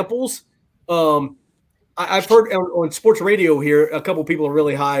examples, I've heard on sports radio here, a couple people are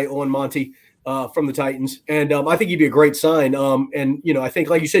really high on Monty from the Titans, and I think he'd be a great sign. And I think,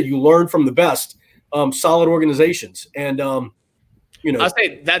 like you said, you learn from the best, solid organizations, and I'll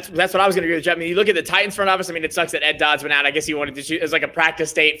say that's what I was going to agree with, Jeff. You look at the Titans front office. It sucks that Ed Dodds went out. I guess he wanted to choose as like a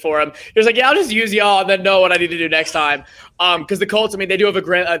practice date for him. He was like, "Yeah, I'll just use y'all and then know what I need to do next time." Because the Colts, they do have a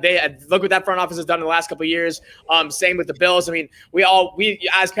great. Look what that front office has done in the last couple of years. Same with the Bills. We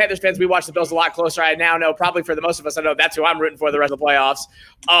as Panthers fans, we watch the Bills a lot closer. I now know, probably for the most of us, I know that's who I'm rooting for the rest of the playoffs.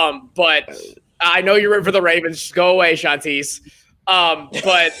 But I know you're rooting for the Ravens. Just go away, Shantice.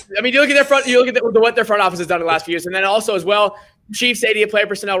 But you look at their front. You look at what their front office has done in the last few years, and then also as well, Chiefs AD of Player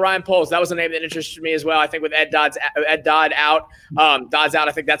Personnel Ryan Poles. That was a name that interested me as well. I think with Ed Dodd out,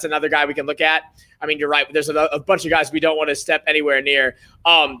 I think that's another guy we can look at. You're right. There's a bunch of guys we don't want to step anywhere near.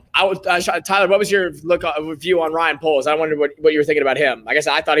 Tyler, what was your view on Ryan Poles? I wondered what you were thinking about him. I guess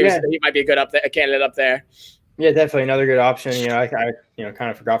I thought he might be a good candidate up there. Yeah, definitely another good option. I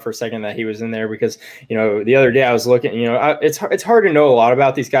kind of forgot for a second that he was in there because, the other day I was looking, it's hard to know a lot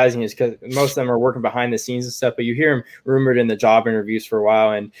about these guys because most of them are working behind the scenes and stuff, but you hear them rumored in the job interviews for a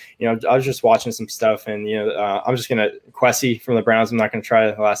while. And, I was just watching some stuff and, I'm just going to Kwesi from the Browns. I'm not going to try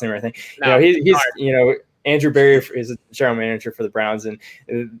the last name or anything. No, he's Andrew Berry is a general manager for the Browns, and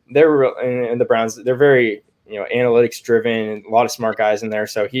the Browns, they're very, analytics driven, a lot of smart guys in there.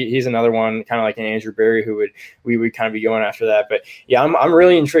 So he's another one, kind of like an Andrew Berry, who we would kind of be going after that. But yeah, I'm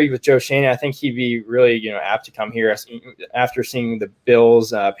really intrigued with Joe Schoen. I think he'd be really, apt to come here after seeing the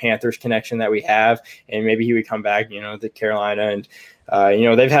Bills Panthers connection that we have, and maybe he would come back, to Carolina. And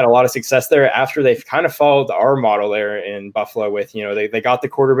they've had a lot of success there after they've kind of followed our model there in Buffalo with, they got the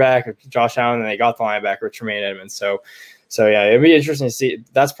quarterback, Josh Allen, and they got the linebacker, Tremaine Edmonds. So yeah, it'd be interesting to see.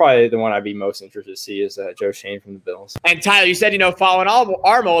 That's probably the one I'd be most interested to see is Joe Schoen from the Bills. And Tyler, you said, following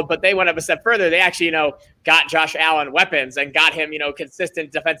our mold, but they went up a step further. They actually, got Josh Allen weapons and got him,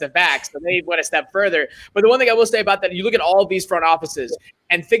 consistent defensive backs. So they went a step further. But the one thing I will say about that, you look at all of these front offices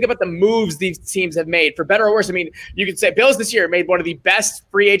and think about the moves these teams have made, for better or worse. I mean, you could say Bills this year made one of the best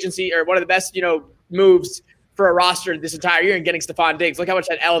free agency or one of the best, moves for a roster this entire year and getting Stephon Diggs. Look how much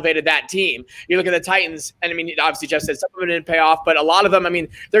that elevated that team. You look at the Titans, and I mean, obviously Jeff said some of it didn't pay off, but a lot of them, I mean,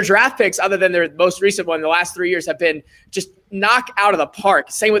 their draft picks, other than their most recent one, the last 3 years have been just knock out of the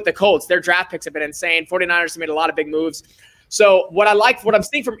park. Same with the Colts. Their draft picks have been insane. 49ers have made a lot of big moves. So what I'm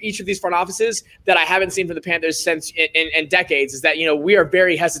seeing from each of these front offices that I haven't seen from the Panthers since in decades is that, we are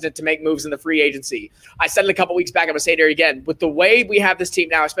very hesitant to make moves in the free agency. I said it a couple weeks back. I'm going to say it here again. With the way we have this team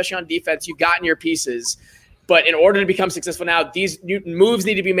now, especially on defense, you've gotten your pieces. But in order to become successful now, these new moves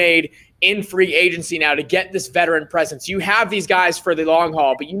need to be made in free agency now to get this veteran presence. You have these guys for the long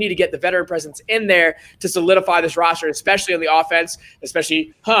haul, but you need to get the veteran presence in there to solidify this roster, especially on the offense,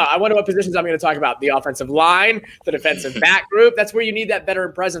 I wonder what positions I'm going to talk about. The offensive line, the defensive back group. That's where you need that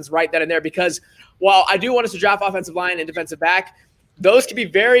veteran presence right then and there, because while I do want us to draft offensive line and defensive back, those could be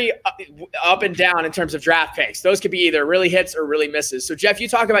very up and down in terms of draft picks. Those could be either really hits or really misses. So, Jeff, you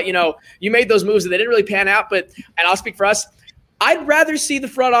talk about, you made those moves and they didn't really pan out, and I'll speak for us, I'd rather see the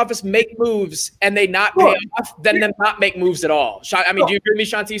front office make moves and they not pay off than them not make moves at all. Do you agree with me,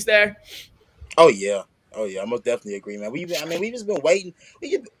 Shantice, there? Oh, yeah. I most definitely agree, man. We've just been waiting.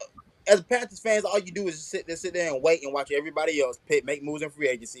 As Panthers fans, all you do is just sit there and wait and watch everybody else make moves in free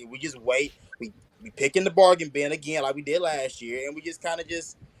agency. We just wait. We pick in the bargain bin again like we did last year, and we just kind of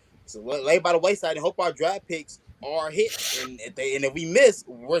lay by the wayside and hope our draft picks are hit. And if we miss,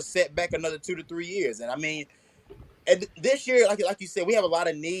 we're set back another 2 to 3 years. And I mean, and this year, like you said, we have a lot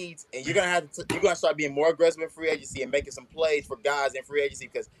of needs, and you're gonna start being more aggressive in free agency and making some plays for guys in free agency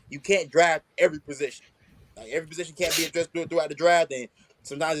because you can't draft every position. Like every position can't be addressed throughout the draft, and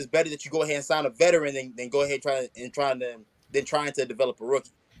sometimes it's better that you go ahead and sign a veteran than go ahead trying to develop a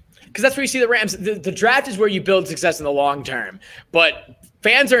rookie. Because that's where you see the Rams. The draft is where you build success in the long term. But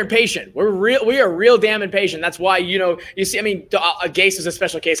fans are impatient. We are real damn impatient. That's why, you see, Gase is a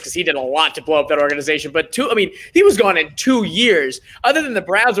special case because he did a lot to blow up that organization. But he was gone in 2 years. Other than the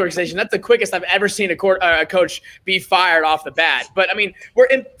Browns organization, that's the quickest I've ever seen a coach be fired off the bat. But,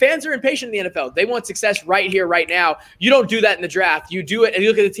 fans are impatient in the NFL. They want success right here, right now. You don't do that in the draft. You do it, and you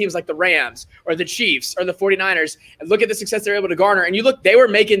look at the teams like the Rams or the Chiefs or the 49ers and look at the success they're able to garner. And you look, they were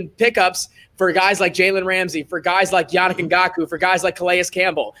making pickups for guys like Jalen Ramsey, for guys like Yannick Ngakoue, for guys like Calais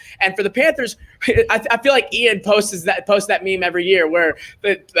Campbell. And for the Panthers, I feel like Ian posts that meme every year where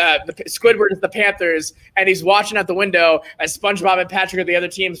the Squidward is the Panthers, and he's watching out the window as SpongeBob and Patrick are the other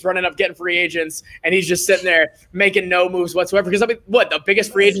teams running up getting free agents, and he's just sitting there making no moves whatsoever. Because, the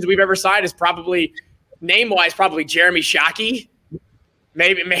biggest free agents we've ever signed is probably, name-wise, probably Jeremy Shockey.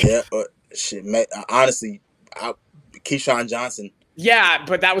 Maybe. Yeah, honestly, Keyshawn Johnson. Yeah,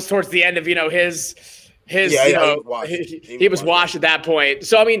 but that was towards the end of, his he was washed at that point.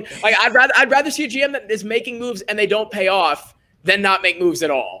 So, I'd rather see a GM that is making moves and they don't pay off than not make moves at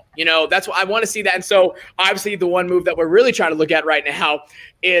all. That's what I want to see that. And so, obviously, the one move that we're really trying to look at right now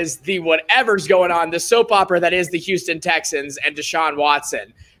is the whatever's going on, the soap opera that is the Houston Texans and Deshaun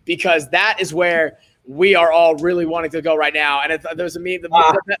Watson, because that is where we are all really wanting to go right now. And there's a meme.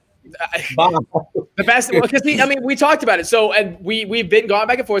 The best, because we talked about it. So, and we've been going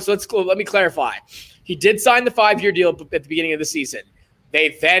back and forth. So let me clarify. He did sign the 5-year deal at the beginning of the season.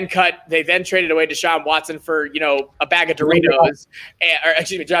 They then traded away Deshaun Watson for, a bag of Doritos,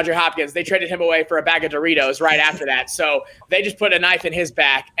 DeAndre Hopkins. They traded him away for a bag of Doritos right after that. So they just put a knife in his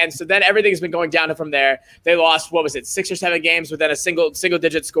back. And so then everything's been going down from there. They lost, 6 or 7 games within a single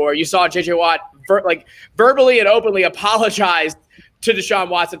digit score. You saw JJ Watt verbally and openly apologized to Deshaun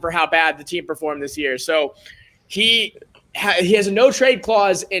Watson for how bad the team performed this year. So he has a no trade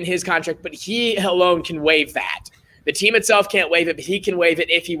clause in his contract, but he alone can waive that. The team itself can't waive it, but he can waive it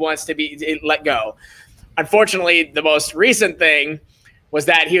if he wants to be let go. Unfortunately, the most recent thing was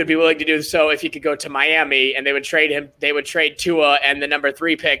that he would be willing to do so if he could go to Miami, and they would trade him. They would trade Tua and the number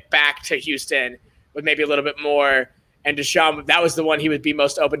 3 pick back to Houston with maybe a little bit more. And Deshaun, that was the one he would be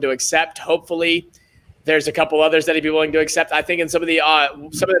most open to accept. Hopefully, there's a couple others that he'd be willing to accept. I think in some of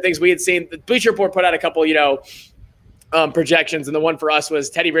the things we had seen, the Bleacher Report put out a couple, projections, and the one for us was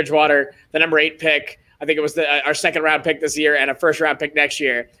Teddy Bridgewater, the number 8 pick. I think it was our second round pick this year and a first round pick next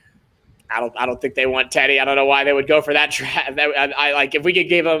year. I don't think they want Teddy. I don't know why they would go for that. I like if we could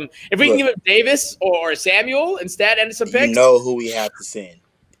give him Davis or Samuel instead and some picks. You know who we have to send.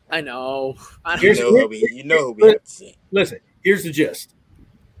 I know. You know who we have to send. Listen, here's the gist.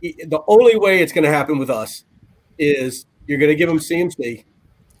 The only way it's going to happen with us is you're going to give him CMC.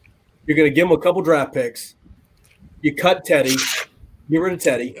 You're going to give him a couple draft picks. You cut Teddy. Get rid of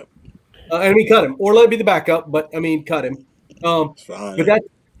Teddy. Cut him. Or let him be the backup, but, cut him. But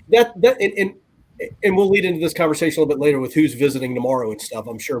and we'll lead into this conversation a little bit later with who's visiting tomorrow and stuff,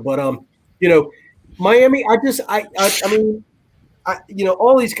 I'm sure. But, Miami, all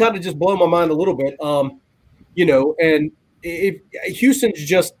these kind of just blow my mind a little bit. And if Houston's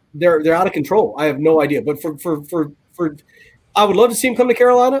just they're out of control. I have no idea. But for I would love to see him come to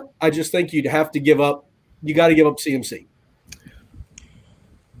Carolina. I just think you got to give up CMC.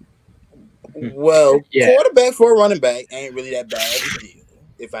 Well, quarterback for a running back ain't really that bad of a deal.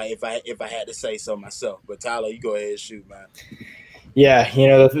 If I had to say so myself. But Tyler, you go ahead and shoot, man. Yeah,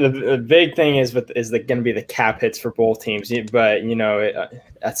 the big thing is going to be the cap hits for both teams. But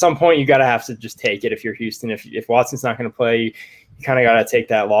at some point you got to have to just take it if you're Houston. If Watson's not going to play, you kind of got to take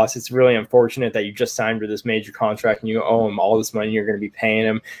that loss. It's really unfortunate that you just signed for this major contract and you owe him all this money you're going to be paying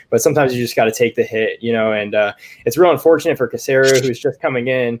him. But sometimes you just got to take the hit, and it's real unfortunate for Caserio, who's just coming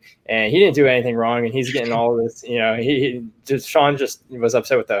in and he didn't do anything wrong and he's getting all this. Sean just was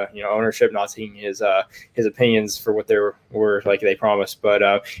upset with the ownership not seeing his opinions for what they were like they promised. But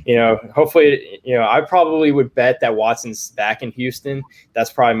hopefully, I probably would bet that Watson's back in Houston.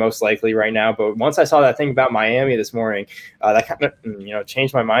 That's probably most likely right now. But once I saw that thing about Miami this morning, that kind of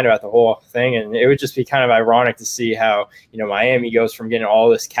changed my mind about the whole thing, and it would just be kind of ironic to see how Miami goes from getting all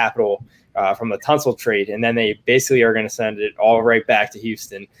this capital from the Tunsil trade, and then they basically are going to send it all right back to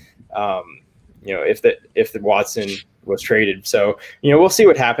Houston. If the Watson was traded, so we'll see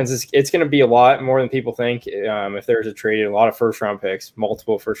what happens. It's going to be a lot more than people think. If there's a trade, a lot of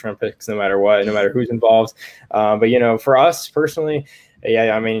multiple first round picks, no matter what, no matter who's involved. But for us personally.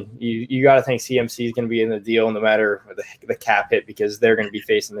 Yeah, you got to think CMC is going to be in the deal no matter the cap hit because they're going to be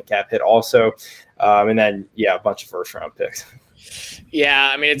facing the cap hit also. And then, a bunch of first-round picks.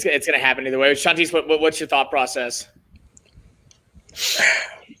 Yeah, it's going to happen either way. Shantice, what's your thought process?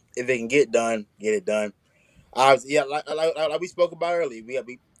 If they can get it done. Like we spoke about earlier, if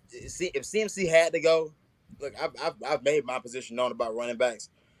CMC had to go, look, I've made my position known about running backs.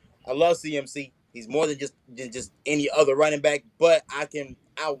 I love CMC. He's more than just any other running back, but I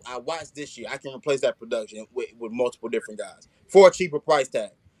watched this year. I can replace that production with multiple different guys for a cheaper price tag.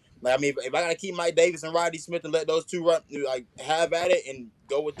 If I gotta keep Mike Davis and Rodney Smith and let those two run, have at it and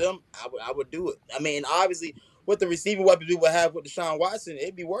go with them, I would do it. And obviously with the receiving weapons we would have with Deshaun Watson,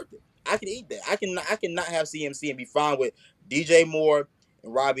 it'd be worth it. I can eat that. I can not have CMC and be fine with DJ Moore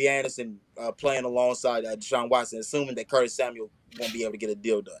and Robbie Anderson playing alongside Deshaun Watson, assuming that Curtis Samuel won't be able to get a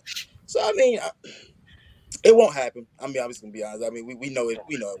deal done. So it won't happen. I'm just gonna be honest. We know it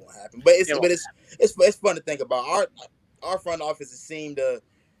won't happen. But it's fun to think about. Our front office has seemed to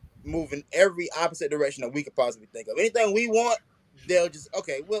move in every opposite direction that we could possibly think of. Anything we want, they'll just but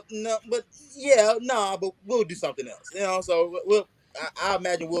we'll do something else. So I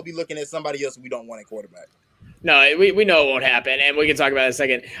imagine we'll be looking at somebody else we don't want at quarterback. No, we know it won't happen, and we can talk about it in a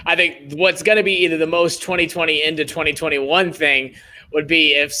second. I think what's going to be either the most 2020 into 2021 thing would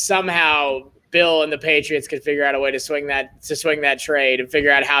be if somehow Bill and the Patriots could figure out a way to swing that trade and figure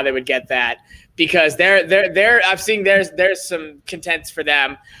out how they would get that, because I've seen there's some contents for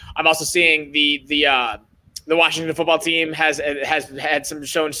them. I'm also seeing the Washington football team has had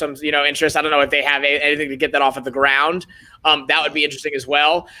shown some interest. I don't know if they have anything to get that off of the ground. That would be interesting as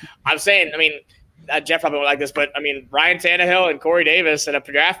well. I'm saying, Jeff probably won't like this, but Ryan Tannehill and Corey Davis and a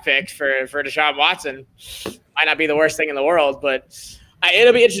draft pick for Deshaun Watson might not be the worst thing in the world, but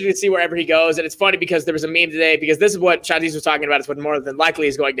it'll be interesting to see wherever he goes. And it's funny because there was a meme today, because this is what Shantice was talking about. It's what more than likely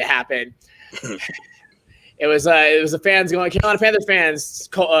is going to happen. It was the fans going, Carolina Panthers fans,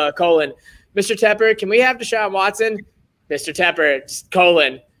 colon, Mr. Tepper, can we have Deshaun Watson? Mr. Tepper,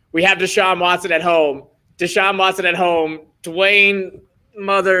 colon, we have Deshaun Watson at home. Deshaun Watson at home, Dwayne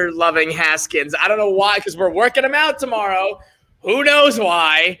mother-loving Haskins. I don't know why, because we're working him out tomorrow. Who knows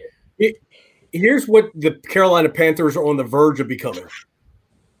why? Here's what the Carolina Panthers are on the verge of becoming.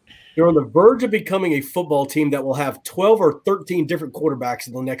 They're on the verge of becoming a football team that will have 12 or 13 different quarterbacks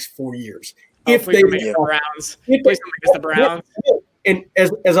in the next 4 years. If they make the Browns. Please don't make us the Browns. And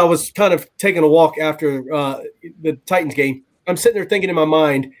as I was kind of taking a walk after the Titans game, I'm sitting there thinking in my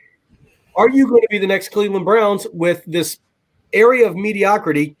mind, are you going to be the next Cleveland Browns with this area of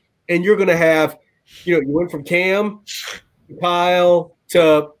mediocrity? And you're going to have, you went from Cam to Kyle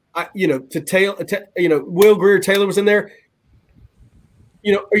to Taylor, Will Greer Taylor was in there.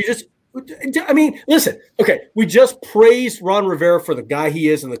 Are you just – I mean, listen, okay, we just praised Ron Rivera for the guy he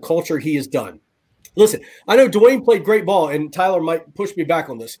is and the culture he has done. Listen, I know Dwayne played great ball, and Tyler might push me back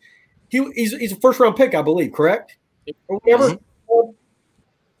on this. He's a first-round pick, I believe, correct? Or whatever. Mm-hmm.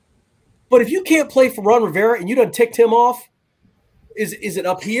 But if you can't play for Ron Rivera and you done ticked him off, is it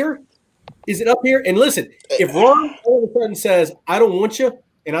up here? Is it up here? And listen, if Ron all of a sudden says, I don't want you,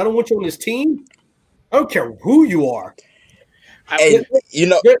 and I don't want you on this team, I don't care who you are. Hey,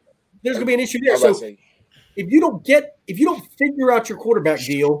 there's going to be an issue there. So if you don't figure out your quarterback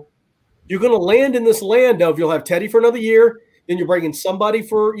deal, you're going to land in this land of you'll have Teddy for another year, then you're bringing somebody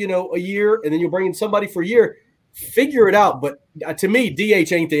for a year, and then you're bringing somebody for a year. Figure it out. But to me,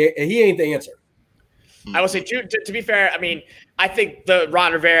 DH ain't the answer. I will say, to be fair, I mean, I think the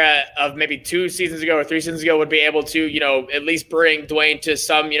Ron Rivera of maybe 2 seasons ago or 3 seasons ago would be able to, at least bring Dwayne to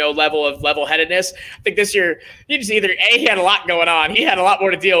some, level of level-headedness. I think this year, he had a lot going on. He had a lot more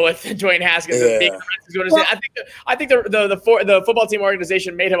to deal with than Dwayne Haskins. Yeah. I think the football team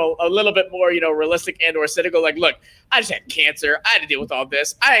organization made him a little bit more, realistic and or cynical. Like, look, I just had cancer. I had to deal with all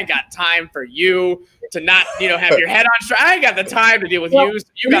this. I ain't got time for you to not, have your head on straight. I ain't got the time to deal with you. So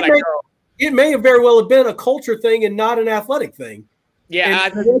you got to go. It may have very well have been a culture thing and not an athletic thing. Yeah,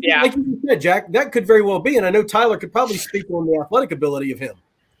 like you said, Jack, that could very well be. And I know Tyler could probably speak on the athletic ability of him.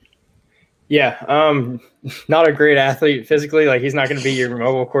 Yeah, not a great athlete physically. Like he's not going to be your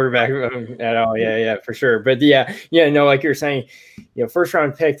mobile quarterback at all. Yeah, for sure. But like you're saying, first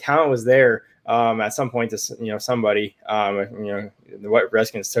round pick talent was there at some point. To somebody, the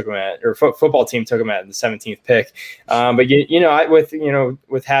Redskins took him at, or football team took him at the 17th pick. But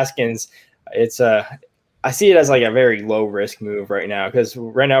with Haskins. It's I see it as like a very low risk move right now because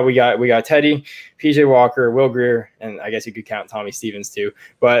right now we got Teddy, PJ Walker, Will Greer, and I guess you could count Tommy Stevens too.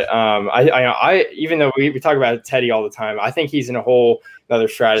 But I even though we talk about Teddy all the time, I think he's in a whole other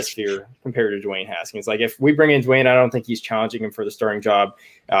stratosphere compared to Dwayne Haskins. Like if we bring in Dwayne, I don't think he's challenging him for the starting job.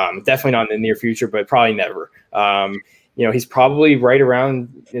 Definitely not in the near future, but probably never. He's probably right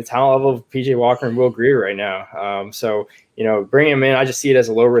around the talent level of PJ Walker and Will Greer right now. So bringing him in, I just see it as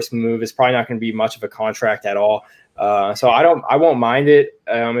a low risk move. It's probably not going to be much of a contract at all. So I won't mind it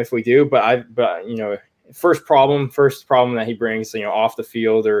if we do, but first problem that he brings, off the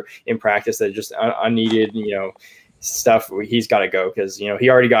field or in practice that just unneeded, stuff, he's got to go because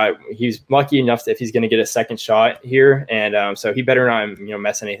he's lucky enough that if he's going to get a second shot here, and so he better not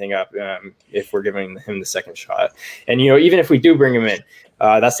mess anything up if we're giving him the second shot. And even if we do bring him in,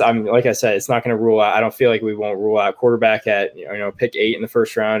 like I said, it's not going to rule out. I don't feel like we won't rule out quarterback at pick 8 in the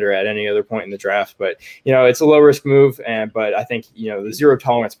first round or at any other point in the draft. But it's a low risk move, but I think the zero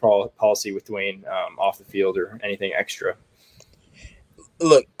tolerance policy with Dwayne off the field or anything extra.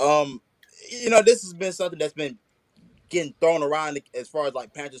 Look, this has been something that's been getting thrown around as far as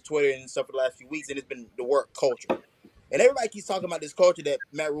like Panthers Twitter and stuff for the last few weeks, and it's been the word culture. And everybody keeps talking about this culture that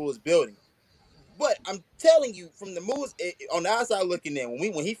Matt Rule is building. But I'm telling you, from the moves on the outside looking in,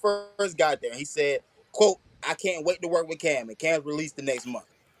 when he first got there, he said, quote, I can't wait to work with Cam, and Cam's released the next month.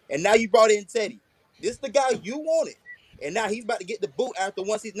 And now you brought in Teddy. This is the guy you wanted. And now he's about to get the boot after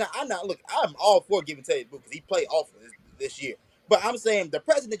one season. Now, I'm all for giving Teddy the boot because he played awful this year. But I'm saying the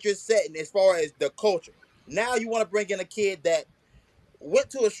precedent you're setting as far as the culture. Now you want to bring in a kid that went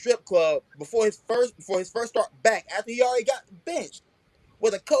to a strip club before his first start back after he already got benched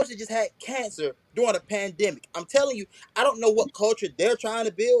with a coach that just had cancer during a pandemic. I'm telling you, I don't know what culture they're trying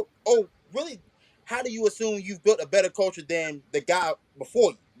to build. Oh, really? How do you assume you've built a better culture than the guy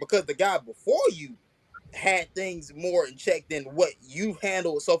before you? Because the guy before you had things more in check than what you've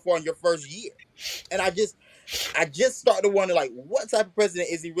handled so far in your first year. And I just start to wonder, like, what type of president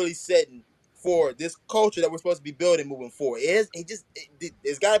is he really setting for this culture that we're supposed to be building moving forward?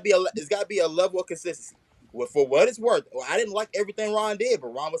 It's got to be a level of consistency. For what it's worth, I didn't like everything Ron did, but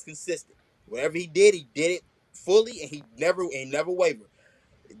Ron was consistent. Whatever he did it fully, and he never wavered.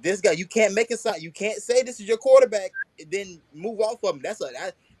 This guy, you can't make it sound. You can't say this is your quarterback and then move off of him.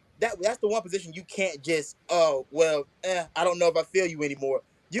 that's the one position you can't just I don't know if I feel you anymore.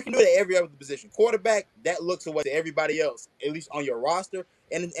 You can do it at every other position. Quarterback, that looks away to everybody else, at least on your roster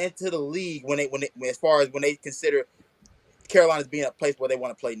and to the league when as far as when they consider Carolina's being a place where they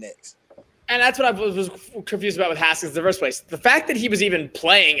want to play next. And that's what I was confused about with Haskins in the first place. The fact that he was even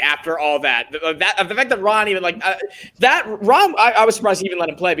playing after all that, the fact that Ron even I was surprised he even let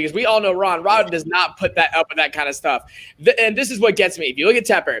him play because we all know Ron does not put that up with that kind of stuff. And this is what gets me. If you look at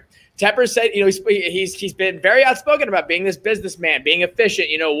Tepper said, he's been very outspoken about being this businessman, being efficient,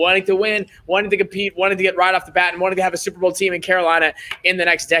 wanting to win, wanting to compete, wanting to get right off the bat, and wanting to have a Super Bowl team in Carolina in the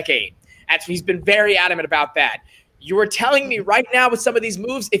next decade. He's been very adamant about that. You are telling me right now with some of these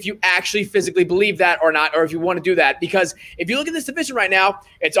moves if you actually physically believe that or not, or if you want to do that. Because if you look at this division right now,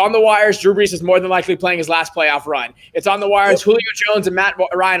 it's on the wires. Drew Brees is more than likely playing his last playoff run. It's on the wires. Julio Jones and Matt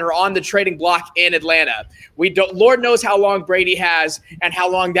Ryan are on the trading block in Atlanta. Lord knows how long Brady has and how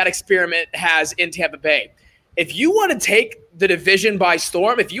long that experiment has in Tampa Bay. If you want to take the division by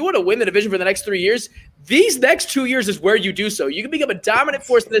storm, if you want to win the division for the next 3 years, these next 2 years is where you do so. You can become a dominant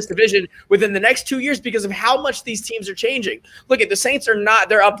force in this division within the next 2 years because of how much these teams are changing. Look at the Saints are not –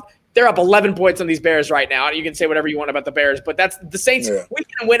 they're up 11 points on these Bears right now. You can say whatever you want about the Bears, but that's the Saints week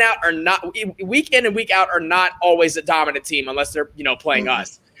in and week out are not always a dominant team unless they're playing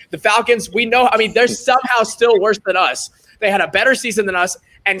us. The Falcons, we know – they're somehow still worse than us. They had a better season than us,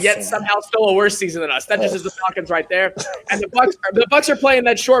 and yet somehow still a worse season than us. That just is the Falcons right there. And the Bucs are playing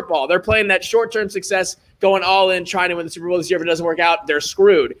that short ball. They're playing that short-term success, going all in, trying to win the Super Bowl this year. If it doesn't work out, they're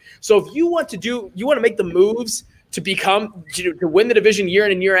screwed. So if you want to make the moves to win the division year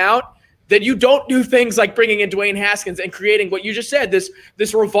in and year out, then you don't do things like bringing in Dwayne Haskins and creating what you just said, this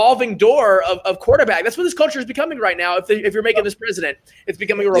revolving door of quarterback. That's what this culture is becoming right now. If you're making this president, it's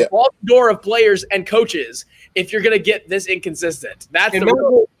becoming a revolving door of players and coaches. If you're going to get this inconsistent, that's the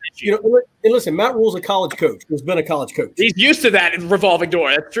real issue. And listen, Matt Rule's a college coach. He's been a college coach. He's used to that revolving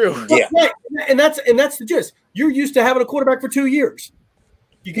door. That's true. Yeah, right. And that's the gist. You're used to having a quarterback for 2 years.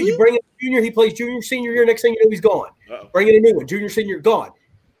 You bring in a junior, he plays junior, senior year. Next thing you know, he's gone. Uh-oh. Bring in a new one, junior, senior, gone.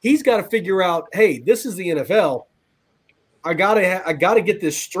 He's got to figure out, hey, this is the NFL. I gotta get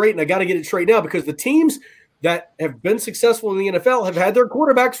this straight, and I got to get it straight now because the teams that have been successful in the NFL have had their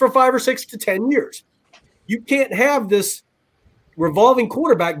quarterbacks for 5 or 6 to 10 years. You can't have this revolving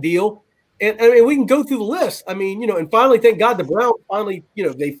quarterback deal. And we can go through the list. And finally, thank God the Browns finally,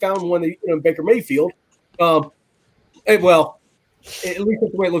 they found one in Baker Mayfield. At least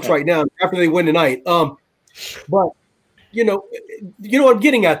that's the way it looks right now after they win tonight. But you know what I'm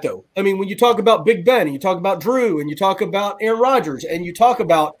getting at, though. When you talk about Big Ben, and you talk about Drew, and you talk about Aaron Rodgers, and you talk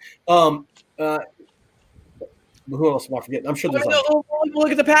about who else am I forgetting? I'm sure there's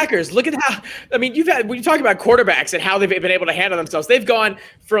look at the Packers. Look at how when you talk about quarterbacks and how they've been able to handle themselves. They've had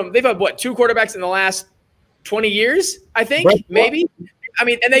 2 quarterbacks in the last 20 years, I think, maybe.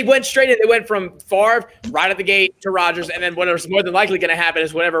 And they went straight in. They went from Favre right at the gate to Rodgers, and then what's more than likely going to happen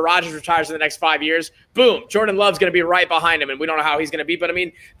is whenever Rodgers retires in the next 5 years, boom, Jordan Love's going to be right behind him, and we don't know how he's going to be, but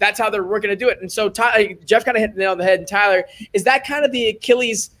that's how they're working to do it. And so Jeff kind of hit the nail on the head, and Tyler, is that kind of the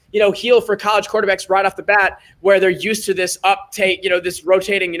Achilles heel for college quarterbacks right off the bat, where they're used to this uptake, this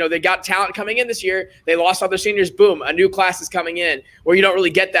rotating, they got talent coming in this year. They lost all their seniors. Boom, a new class is coming in, where you don't really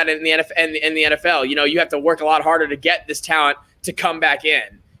get that in the NFL. You have to work a lot harder to get this talent to come back in.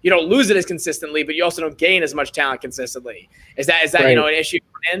 You don't lose it as consistently, but you also don't gain as much talent consistently. Is that right. An issue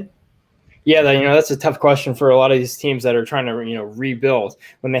in? Yeah, that's a tough question for a lot of these teams that are trying to rebuild.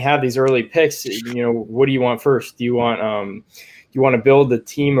 When they have these early picks, what do you want first? Do you want to build the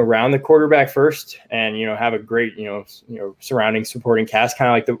team around the quarterback first and, have a great, surrounding supporting cast, kind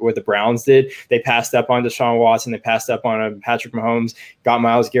of like what the Browns did. They passed up on Deshaun Watson. They passed up on Patrick Mahomes, got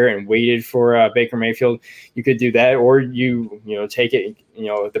Myles Garrett and waited for Baker Mayfield. You could do that, or take it.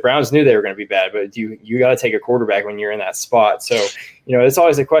 The Browns knew they were going to be bad, but you got to take a quarterback when you're in that spot. So, it's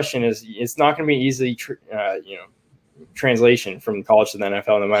always a question is it's not going to be easily, translation from college to the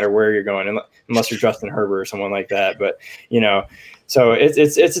NFL, no matter where you're going, unless you're Justin Herbert or someone like that. But, so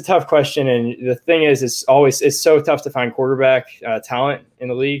it's a tough question. And the thing is, it's so tough to find quarterback talent in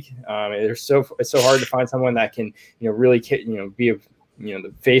the league. It's so hard to find someone that can, really, be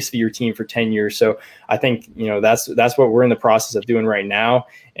the face of your team for 10 years. So I think, that's what we're in the process of doing right now.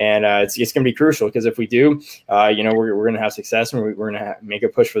 And it's going to be crucial because if we do, we're going to have success and we're going to make a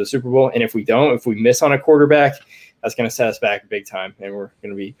push for the Super Bowl. And if we don't, if we miss on a quarterback, that's going to set us back big time, and we're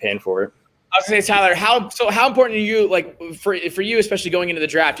going to be paying for it. I was gonna say, Tyler, how important are you, like, for you, especially going into the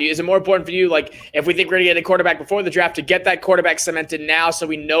draft? Is it more important for you, like, if we think we're gonna get a quarterback before the draft, to get that quarterback cemented now so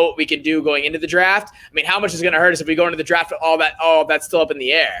we know what we can do going into the draft? I mean, how much is it gonna hurt us if we go into the draft with all that's still up in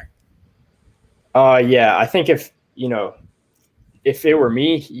the air? Yeah, I think if it were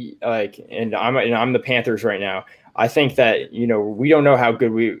me, like, and I'm the Panthers right now, I think that, we don't know how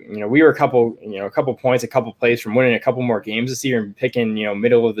good we were a couple points, a couple plays from winning a couple more games this year and picking,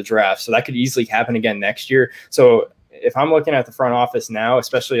 middle of the draft. So that could easily happen again next year. So if I'm looking at the front office now,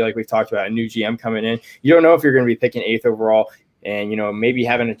 especially like we've talked about, a new GM coming in, you don't know if you're going to be picking 8th overall and, maybe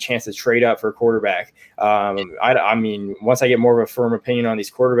having a chance to trade up for a quarterback. I mean, once I get more of a firm opinion on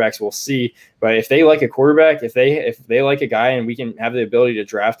these quarterbacks, we'll see. But if they like a quarterback, if they like a guy and we can have the ability to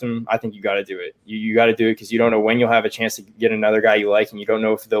draft him, I think you got to do it. You got to do it because you don't know when you'll have a chance to get another guy you like, and you don't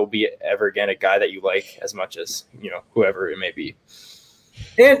know if there'll be ever again a guy that you like as much as, whoever it may be.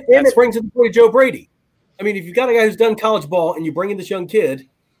 And it brings to the point of Joe Brady. I mean, if you've got a guy who's done college ball and you bring in this young kid,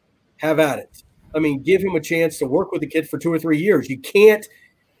 have at it. I mean, give him a chance to work with the kid for 2 or 3 years. You can't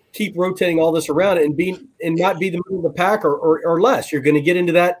keep rotating all this around and not be the middle of the pack or less. You're going to get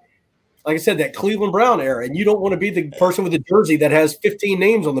into that, like I said, that Cleveland Brown era, and you don't want to be the person with the jersey that has 15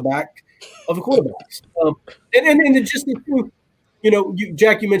 names on the back of the quarterbacks. And just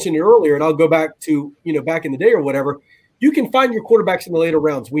Jack, you mentioned it earlier, and I'll go back to back in the day or whatever. You can find your quarterbacks in the later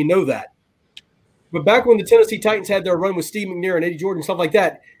rounds. We know that. But back when the Tennessee Titans had their run with Steve McNair and Eddie Jordan and stuff like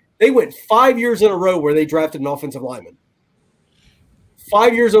that, they went 5 years in a row where they drafted an offensive lineman.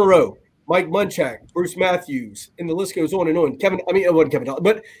 5 years in a row. Mike Munchak, Bruce Matthews, and the list goes on and on. It wasn't Kevin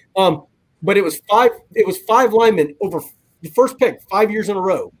Dollars, but it was five linemen over the first pick 5 years in a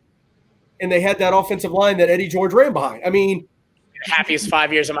row. And they had that offensive line that Eddie George ran behind. I mean, the happiest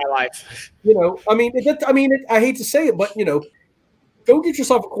 5 years of my life. I hate to say it, but go get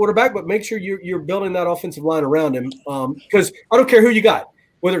yourself a quarterback, but make sure you're building that offensive line around him. Because I don't care who you got.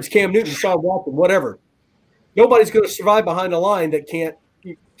 Whether it's Cam Newton, Sean Watson, whatever, nobody's going to survive behind a line that can't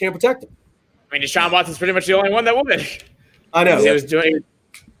protect him. I mean, Deshaun Watson's pretty much the only one that would. I know. He was doing.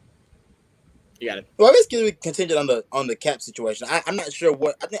 You got it. Well, I guess we contingent on the cap situation. I'm not sure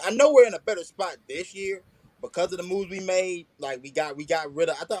what I know we're in a better spot this year because of the moves we made. Like we got rid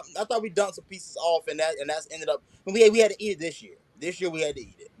of. I thought we dumped some pieces off, and that's ended up. We had to eat it this year. This year we had to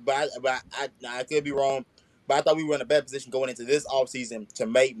eat it, but I could be wrong. But I thought we were in a better position going into this offseason to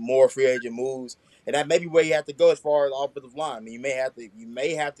make more free agent moves, and that may be where you have to go as far as offensive line. I mean, you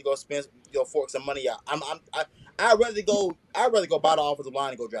may have to go spend fork some money out. I'd rather go buy the offensive line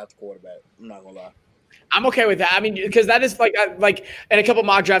and go draft the quarterback. I'm not gonna lie. I'm okay with that. I mean, because that is like in a couple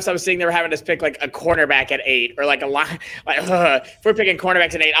mock drafts I was seeing, they were having us pick like a cornerback at 8 or like a line. If we're picking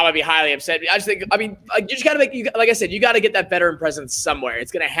cornerbacks at 8, I'm gonna be highly upset. I just think, you just gotta like I said, you got to get that veteran presence somewhere.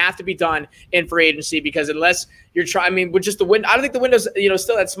 It's gonna have to be done in free agency because unless you're trying, with just the window, I don't think the window's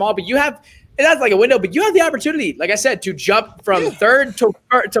still that small. But that's like a window, but you have the opportunity, like I said, to jump from third to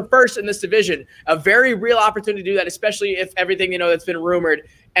first in this division. A very real opportunity to do that, especially if everything that's been rumored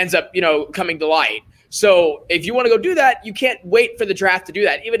ends up coming to light. So if you want to go do that, you can't wait for the draft to do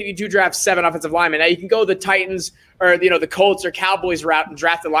that. Even if you do draft 7 offensive linemen, now you can go the Titans or the Colts or Cowboys route and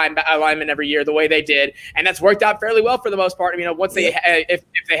draft a lineman every year the way they did, and that's worked out fairly well for the most part. Once they if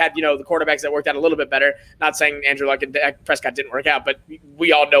they had the quarterbacks that worked out a little bit better. Not saying Andrew Luck and Dak Prescott didn't work out, but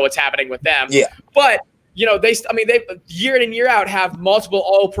we all know what's happening with them. Yeah, but. They year in and year out have multiple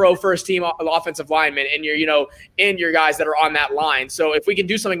all-pro first-team offensive linemen in your guys that are on that line. So if we can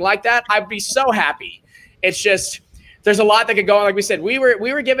do something like that, I'd be so happy. It's just there's a lot that could go on. Like we said, we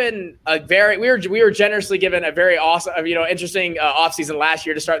were given we were generously given a very awesome, interesting offseason last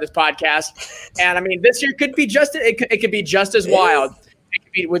year to start this podcast, and this year could be it could be just as wild. It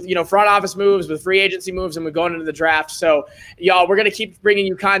could be with front office moves, with free agency moves, and we're going into the draft. So, y'all, we're gonna keep bringing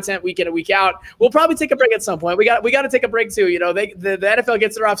you content week in and week out. We'll probably take a break at some point. We got to take a break too. The NFL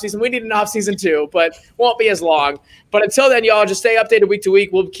gets their off season. We need an off season too, but won't be as long. But until then, y'all, just stay updated week to week.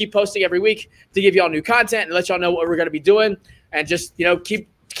 We'll keep posting every week to give y'all new content and let y'all know what we're gonna be doing. And just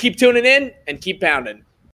keep tuning in and keep pounding.